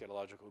heavenly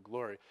eschatological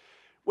glory.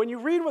 When you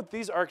read what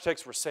these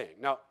architects were saying,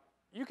 now,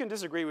 you can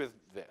disagree with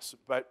this,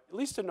 but at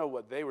least to know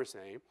what they were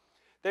saying,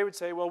 they would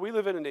say, well, we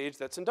live in an age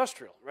that's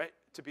industrial, right?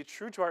 To be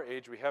true to our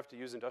age, we have to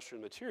use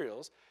industrial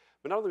materials,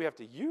 but not only do we have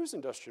to use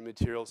industrial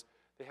materials,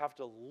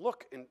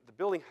 the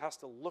building has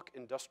to look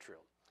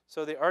industrial.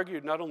 So they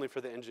argued not only for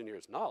the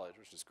engineer's knowledge,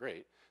 which is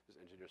great, there's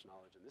engineer's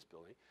knowledge in this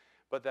building,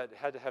 but that it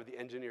had to have the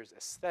engineer's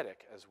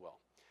aesthetic as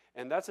well.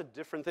 And that's a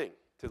different thing.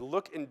 To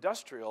look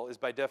industrial is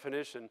by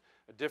definition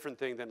a different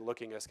thing than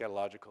looking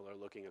eschatological or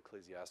looking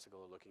ecclesiastical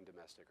or looking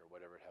domestic or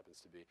whatever it happens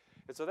to be.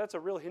 And so that's a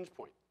real hinge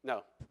point.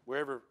 Now,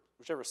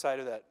 whichever side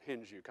of that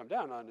hinge you come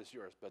down on is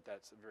yours, but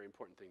that's a very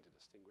important thing to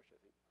distinguish, I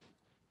think.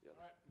 Yeah.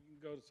 All right, we can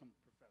go to some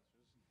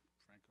professors.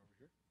 Frank over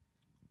here.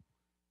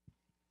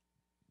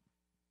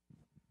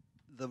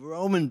 The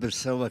Roman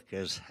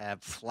basilicas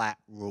have flat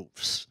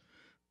roofs,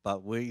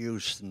 but we're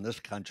used in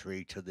this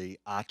country to the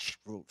arched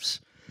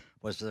roofs.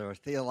 Was there a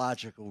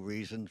theological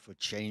reason for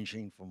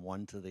changing from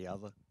one to the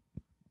other?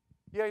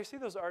 Yeah, you see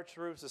those arched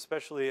roofs,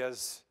 especially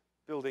as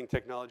building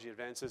technology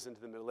advances into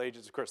the Middle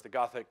Ages. Of course, the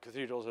Gothic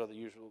cathedrals are the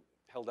usual,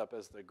 held up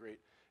as the great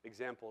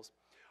examples.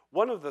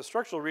 One of the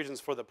structural reasons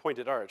for the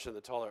pointed arch and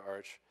the taller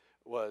arch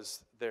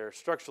was they're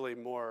structurally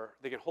more,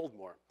 they can hold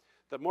more.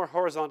 The more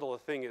horizontal a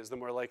thing is, the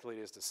more likely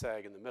it is to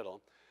sag in the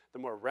middle. The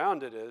more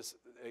round it is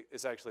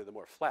actually the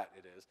more flat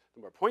it is.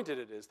 The more pointed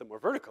it is, the more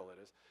vertical it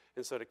is.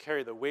 And so to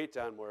carry the weight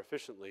down more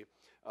efficiently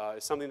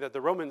is something that the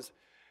Romans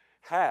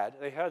had.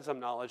 They had some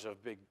knowledge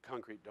of big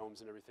concrete domes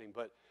and everything,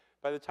 but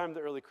by the time of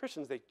the early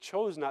Christians, they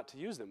chose not to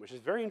use them, which is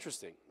very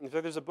interesting. In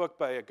fact, there's a book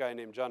by a guy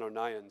named John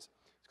O'Nyans.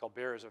 It's called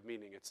Bearers of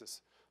Meaning. It's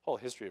this whole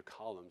history of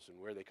columns and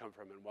where they come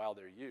from and why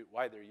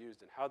they're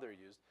used and how they're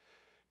used.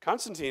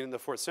 Constantine in the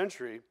 4th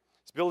century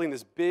is building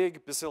this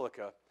big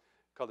basilica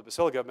called the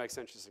Basilica of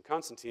Maxentius and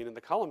Constantine, and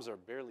the columns are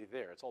barely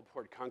there. It's all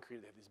poured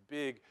concrete. They have these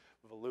big,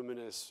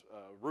 voluminous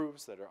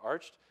roofs that are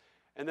arched.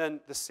 And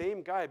then the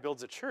same guy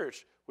builds a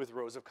church with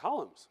rows of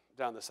columns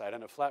down the side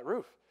on a flat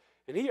roof.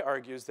 And he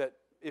argues that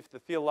if the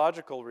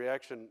theological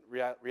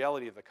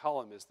reality of the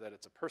column is that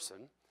it's a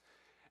person,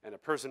 and a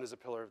person is a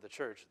pillar of the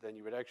church, then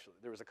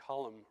there was a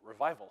column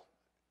revival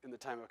in the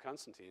time of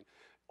Constantine,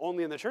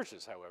 only in the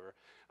churches, however,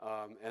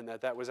 and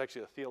that was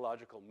actually a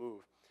theological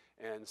move.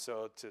 And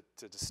so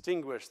to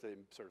distinguish the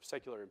sort of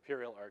secular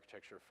imperial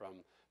architecture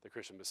from the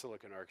Christian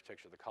basilican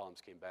architecture, the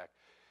columns came back.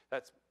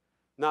 That's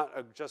not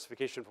a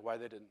justification for why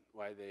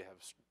they have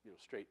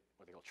straight,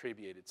 what they call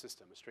trabeated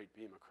system, a straight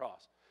beam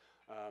across.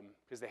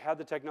 Because they had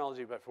the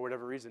technology, but for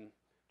whatever reason,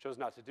 chose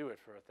not to do it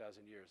for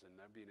 1,000 years. And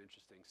that'd be an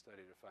interesting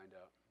study to find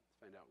out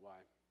why.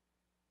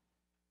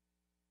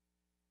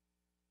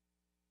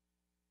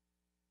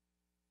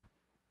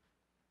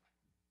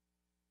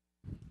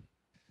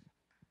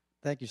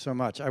 Thank you so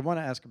much. I want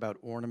to ask about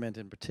ornament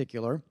in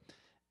particular.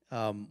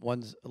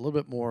 One's a little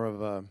bit more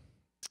of a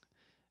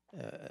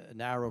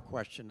narrow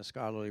question, a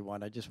scholarly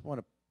one. I just want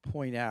to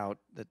point out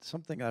that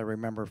something I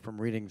remember from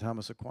reading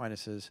Thomas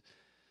Aquinas's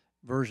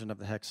version of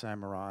the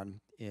Hexameron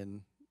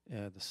in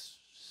the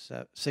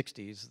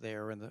 60s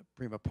there in the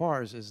Prima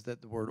Pars is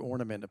that the word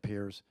ornament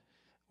appears,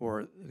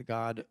 or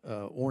God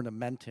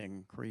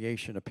ornamenting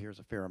creation appears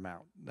a fair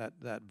amount,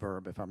 that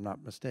verb, if I'm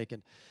not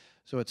mistaken.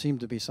 So it seemed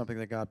to be something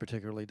that God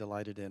particularly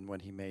delighted in when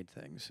he made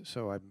things.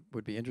 So I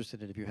would be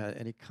interested in if you had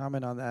any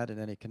comment on that and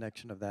any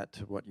connection of that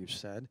to what you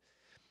said.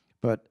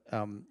 But,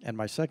 and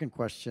my second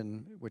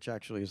question, which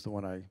actually is the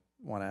one I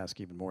want to ask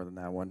even more than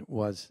that one,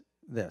 was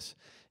this.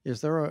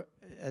 Is there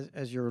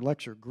as your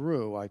lecture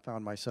grew, I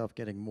found myself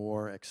getting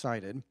more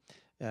excited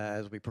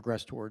as we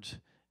progressed towards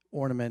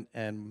ornament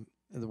and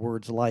the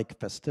words like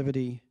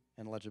festivity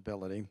and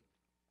legibility.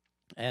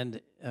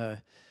 And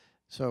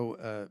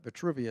so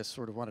Vitruvius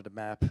sort of wanted to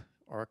map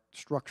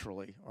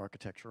structurally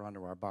architecture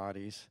onto our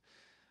bodies.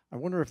 I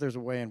wonder if there's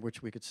a way in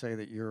which we could say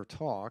that your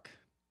talk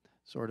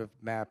sort of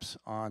maps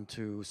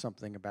onto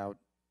something about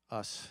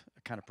us,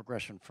 a kind of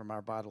progression from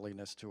our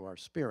bodiliness to our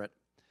spirit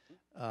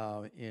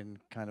in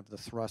kind of the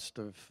thrust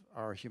of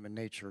our human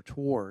nature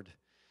toward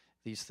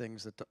these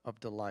things of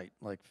delight,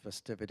 like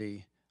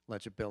festivity,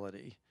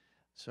 legibility.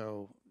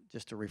 So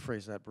just to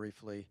rephrase that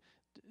briefly,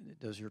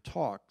 does your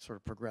talk sort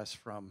of progress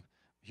from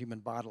human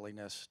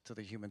bodiliness to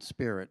the human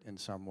spirit in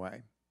some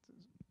way?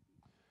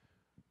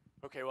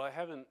 Okay, well, I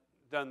haven't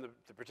done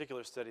the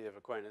particular study of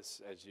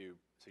Aquinas as you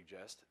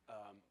suggest.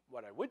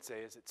 What I would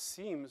say is it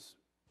seems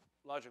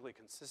logically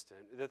consistent.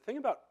 The thing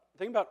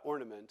about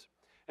ornament,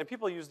 and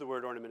people use the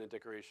word ornament and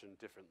decoration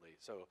differently.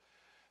 So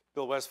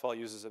Bill Westphal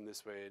uses them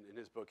this way, and in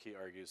his book he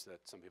argues that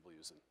some people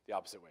use them the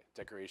opposite way.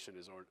 Decoration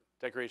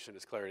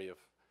is clarity of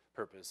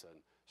purpose and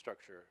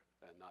structure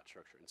and not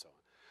structure and so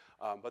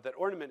on. But that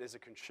ornament is a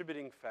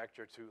contributing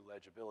factor to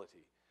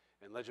legibility.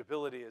 And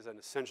legibility is an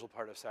essential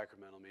part of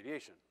sacramental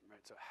mediation,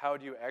 right? So how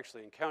do you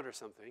actually encounter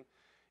something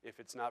if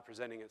it's not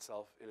presenting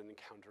itself in an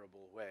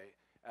encounterable way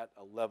at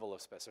a level of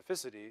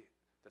specificity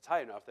that's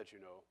high enough that you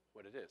know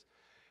what it is?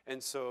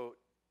 And so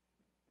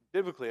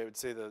biblically, I would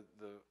say the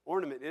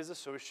ornament is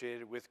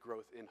associated with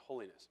growth in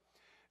holiness.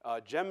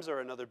 Gems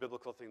are another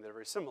biblical thing that are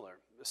very similar.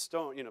 The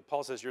stone,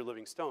 Paul says you're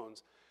living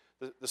stones.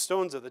 The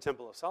stones of the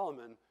Temple of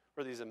Solomon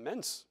were these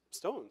immense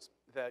stones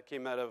that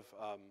came out of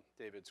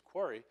David's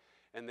quarry,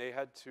 and they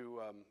had to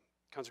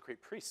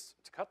consecrate priests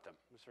to cut them.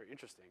 It was very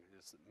interesting.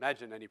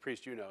 Imagine any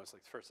priest it's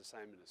like the first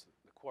assignment is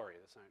the quarry.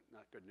 That's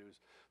not good news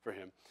for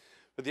him.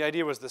 But the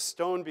idea was the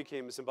stone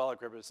became a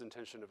symbolic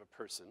representation of a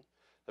person.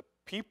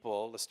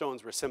 The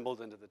stones were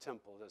assembled into the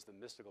temple as the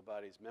mystical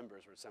body's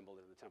members were assembled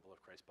into the temple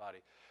of Christ's body.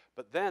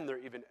 But then they're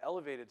even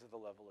elevated to the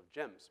level of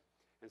gems.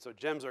 And so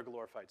gems are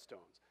glorified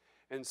stones.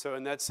 And so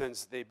in that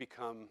sense, they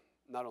become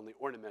not only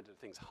ornamented,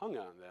 things hung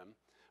on them,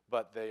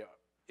 but they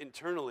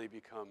internally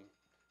become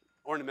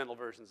ornamental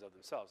versions of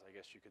themselves, I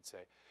guess you could say.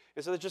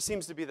 And so that just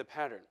seems to be the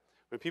pattern.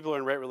 When people are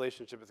in right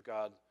relationship with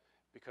God,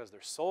 because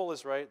their soul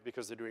is right,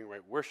 because they're doing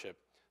right worship,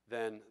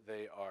 then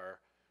they are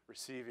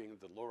receiving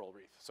the laurel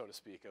wreath, so to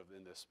speak,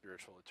 in this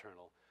spiritual,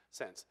 eternal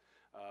sense.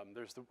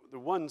 There's the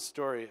one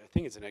story, I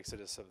think it's in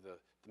Exodus, of the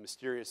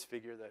mysterious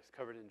figure that's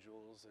covered in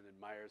jewels and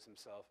admires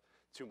himself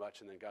too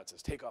much, and then God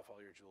says, take off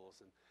all your jewels.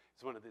 And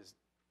it's one of these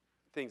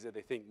things that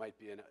they think might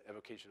be an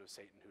evocation of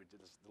Satan, who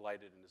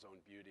delighted in his own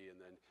beauty and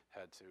then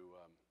had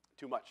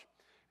too much.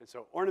 And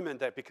so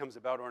ornament that becomes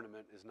about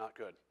ornament is not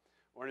good.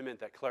 Ornament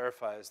that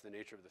clarifies the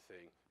nature of the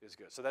thing is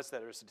good. So that's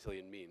that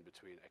Aristotelian mean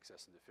between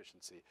excess and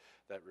deficiency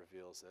that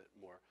reveals it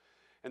more.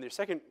 And your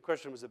second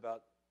question was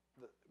about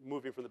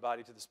moving from the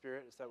body to the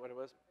spirit. Is that what it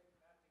was?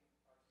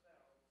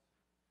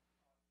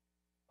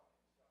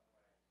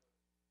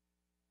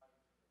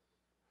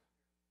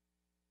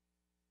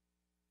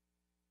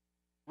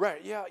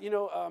 Right, yeah,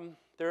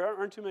 there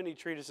aren't too many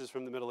treatises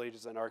from the Middle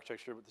Ages on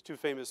architecture, but the two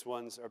famous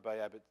ones are by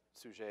Abbot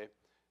Suger,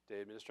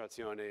 De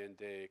Administratione and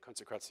De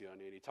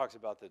Consecratione, and he talks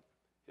about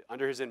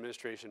under his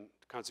administration,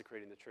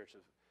 consecrating the Church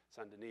of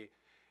Saint Denis,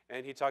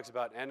 and he talks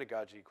about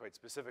anagogy quite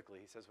specifically.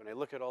 He says, when I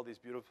look at all these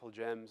beautiful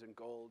gems and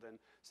gold and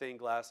stained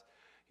glass,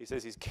 he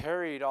says he's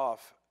carried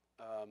off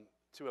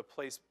to a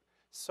place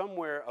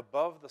somewhere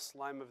above the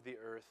slime of the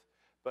earth,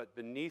 but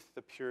beneath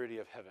the purity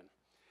of heaven.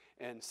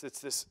 And so it's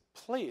this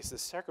place,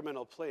 this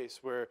sacramental place,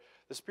 where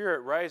the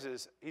Spirit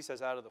rises, he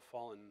says, out of the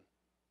fallen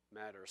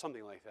matter, or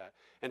something like that,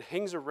 and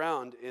hangs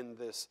around in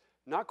this,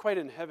 not quite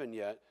in heaven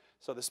yet,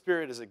 so the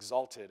Spirit is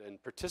exalted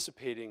and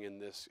participating in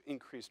this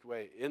increased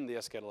way in the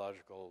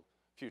eschatological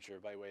future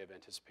by way of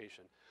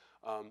anticipation,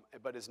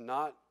 but is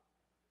not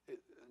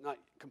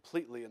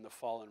completely in the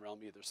fallen realm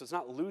either. So it's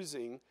not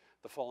losing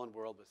the fallen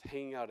world, but it's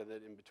hanging out of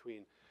it in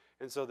between.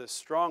 And so this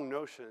strong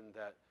notion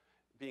that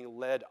being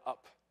led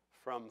up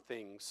from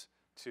things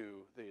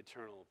to the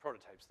eternal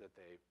prototypes that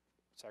they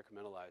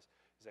sacramentalize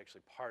is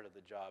actually part of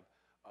the job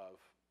of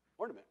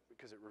ornament,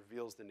 because it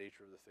reveals the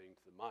nature of the thing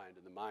to the mind,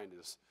 and the mind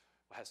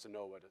has to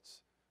know what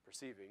it's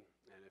perceiving,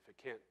 and if it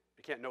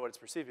can't know what it's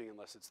perceiving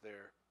unless it's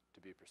there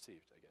to be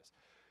perceived, I guess.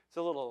 It's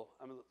a little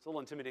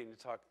intimidating to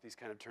talk these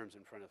kind of terms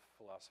in front of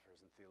philosophers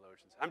and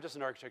theologians. I'm just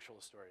an architectural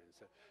historian.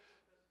 So.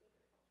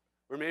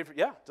 We're made for,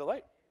 yeah,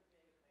 delight.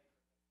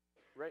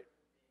 Right.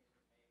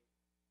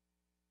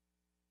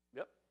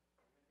 Yep.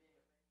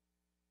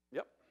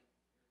 Yep.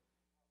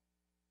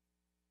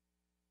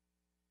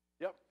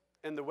 Yep.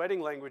 And the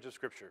wedding language of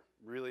Scripture,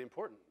 really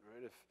important,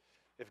 right?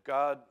 If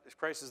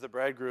Christ is the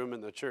bridegroom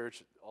in the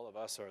church, all of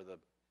us are the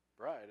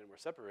bride, and we're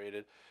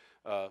separated.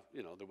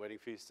 The wedding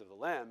feast of the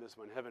Lamb is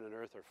when heaven and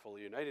earth are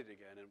fully united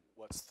again. And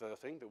what's the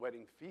thing? The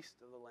wedding feast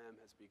of the Lamb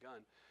has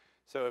begun.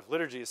 So if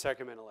liturgy is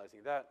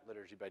sacramentalizing that,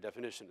 liturgy by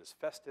definition is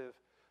festive.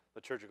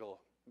 Liturgical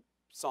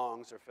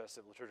songs are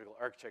festive. Liturgical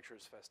architecture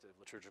is festive.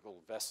 Liturgical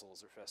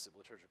vessels are festive.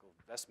 Liturgical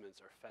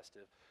vestments are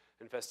festive.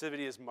 And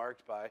festivity is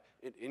marked by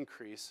an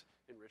increase,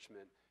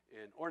 enrichment,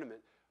 in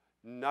ornament.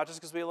 Not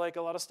just because we like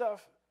a lot of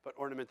stuff, but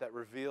ornament that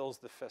reveals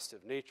the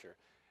festive nature.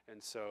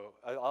 And so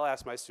I'll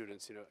ask my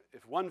students,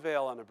 if one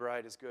veil on a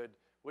bride is good,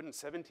 wouldn't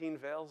 17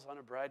 veils on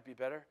a bride be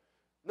better?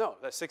 No,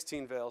 that's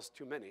 16 veils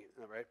too many,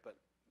 right? But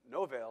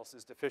no veils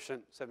is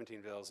deficient,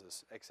 17 veils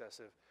is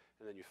excessive,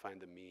 and then you find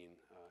the mean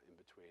in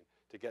between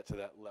to get to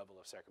that level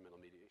of sacramental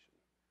mediation.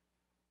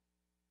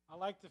 I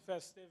like the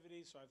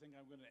festivity, so I think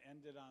I'm going to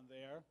end it on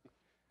there.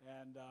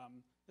 And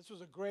this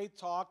was a great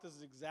talk. This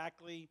is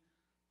exactly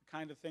the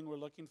kind of thing we're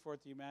looking for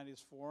at the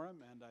Humanities Forum,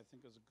 and I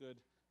think it was a good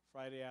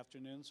Friday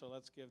afternoon. So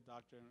let's give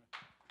Dr.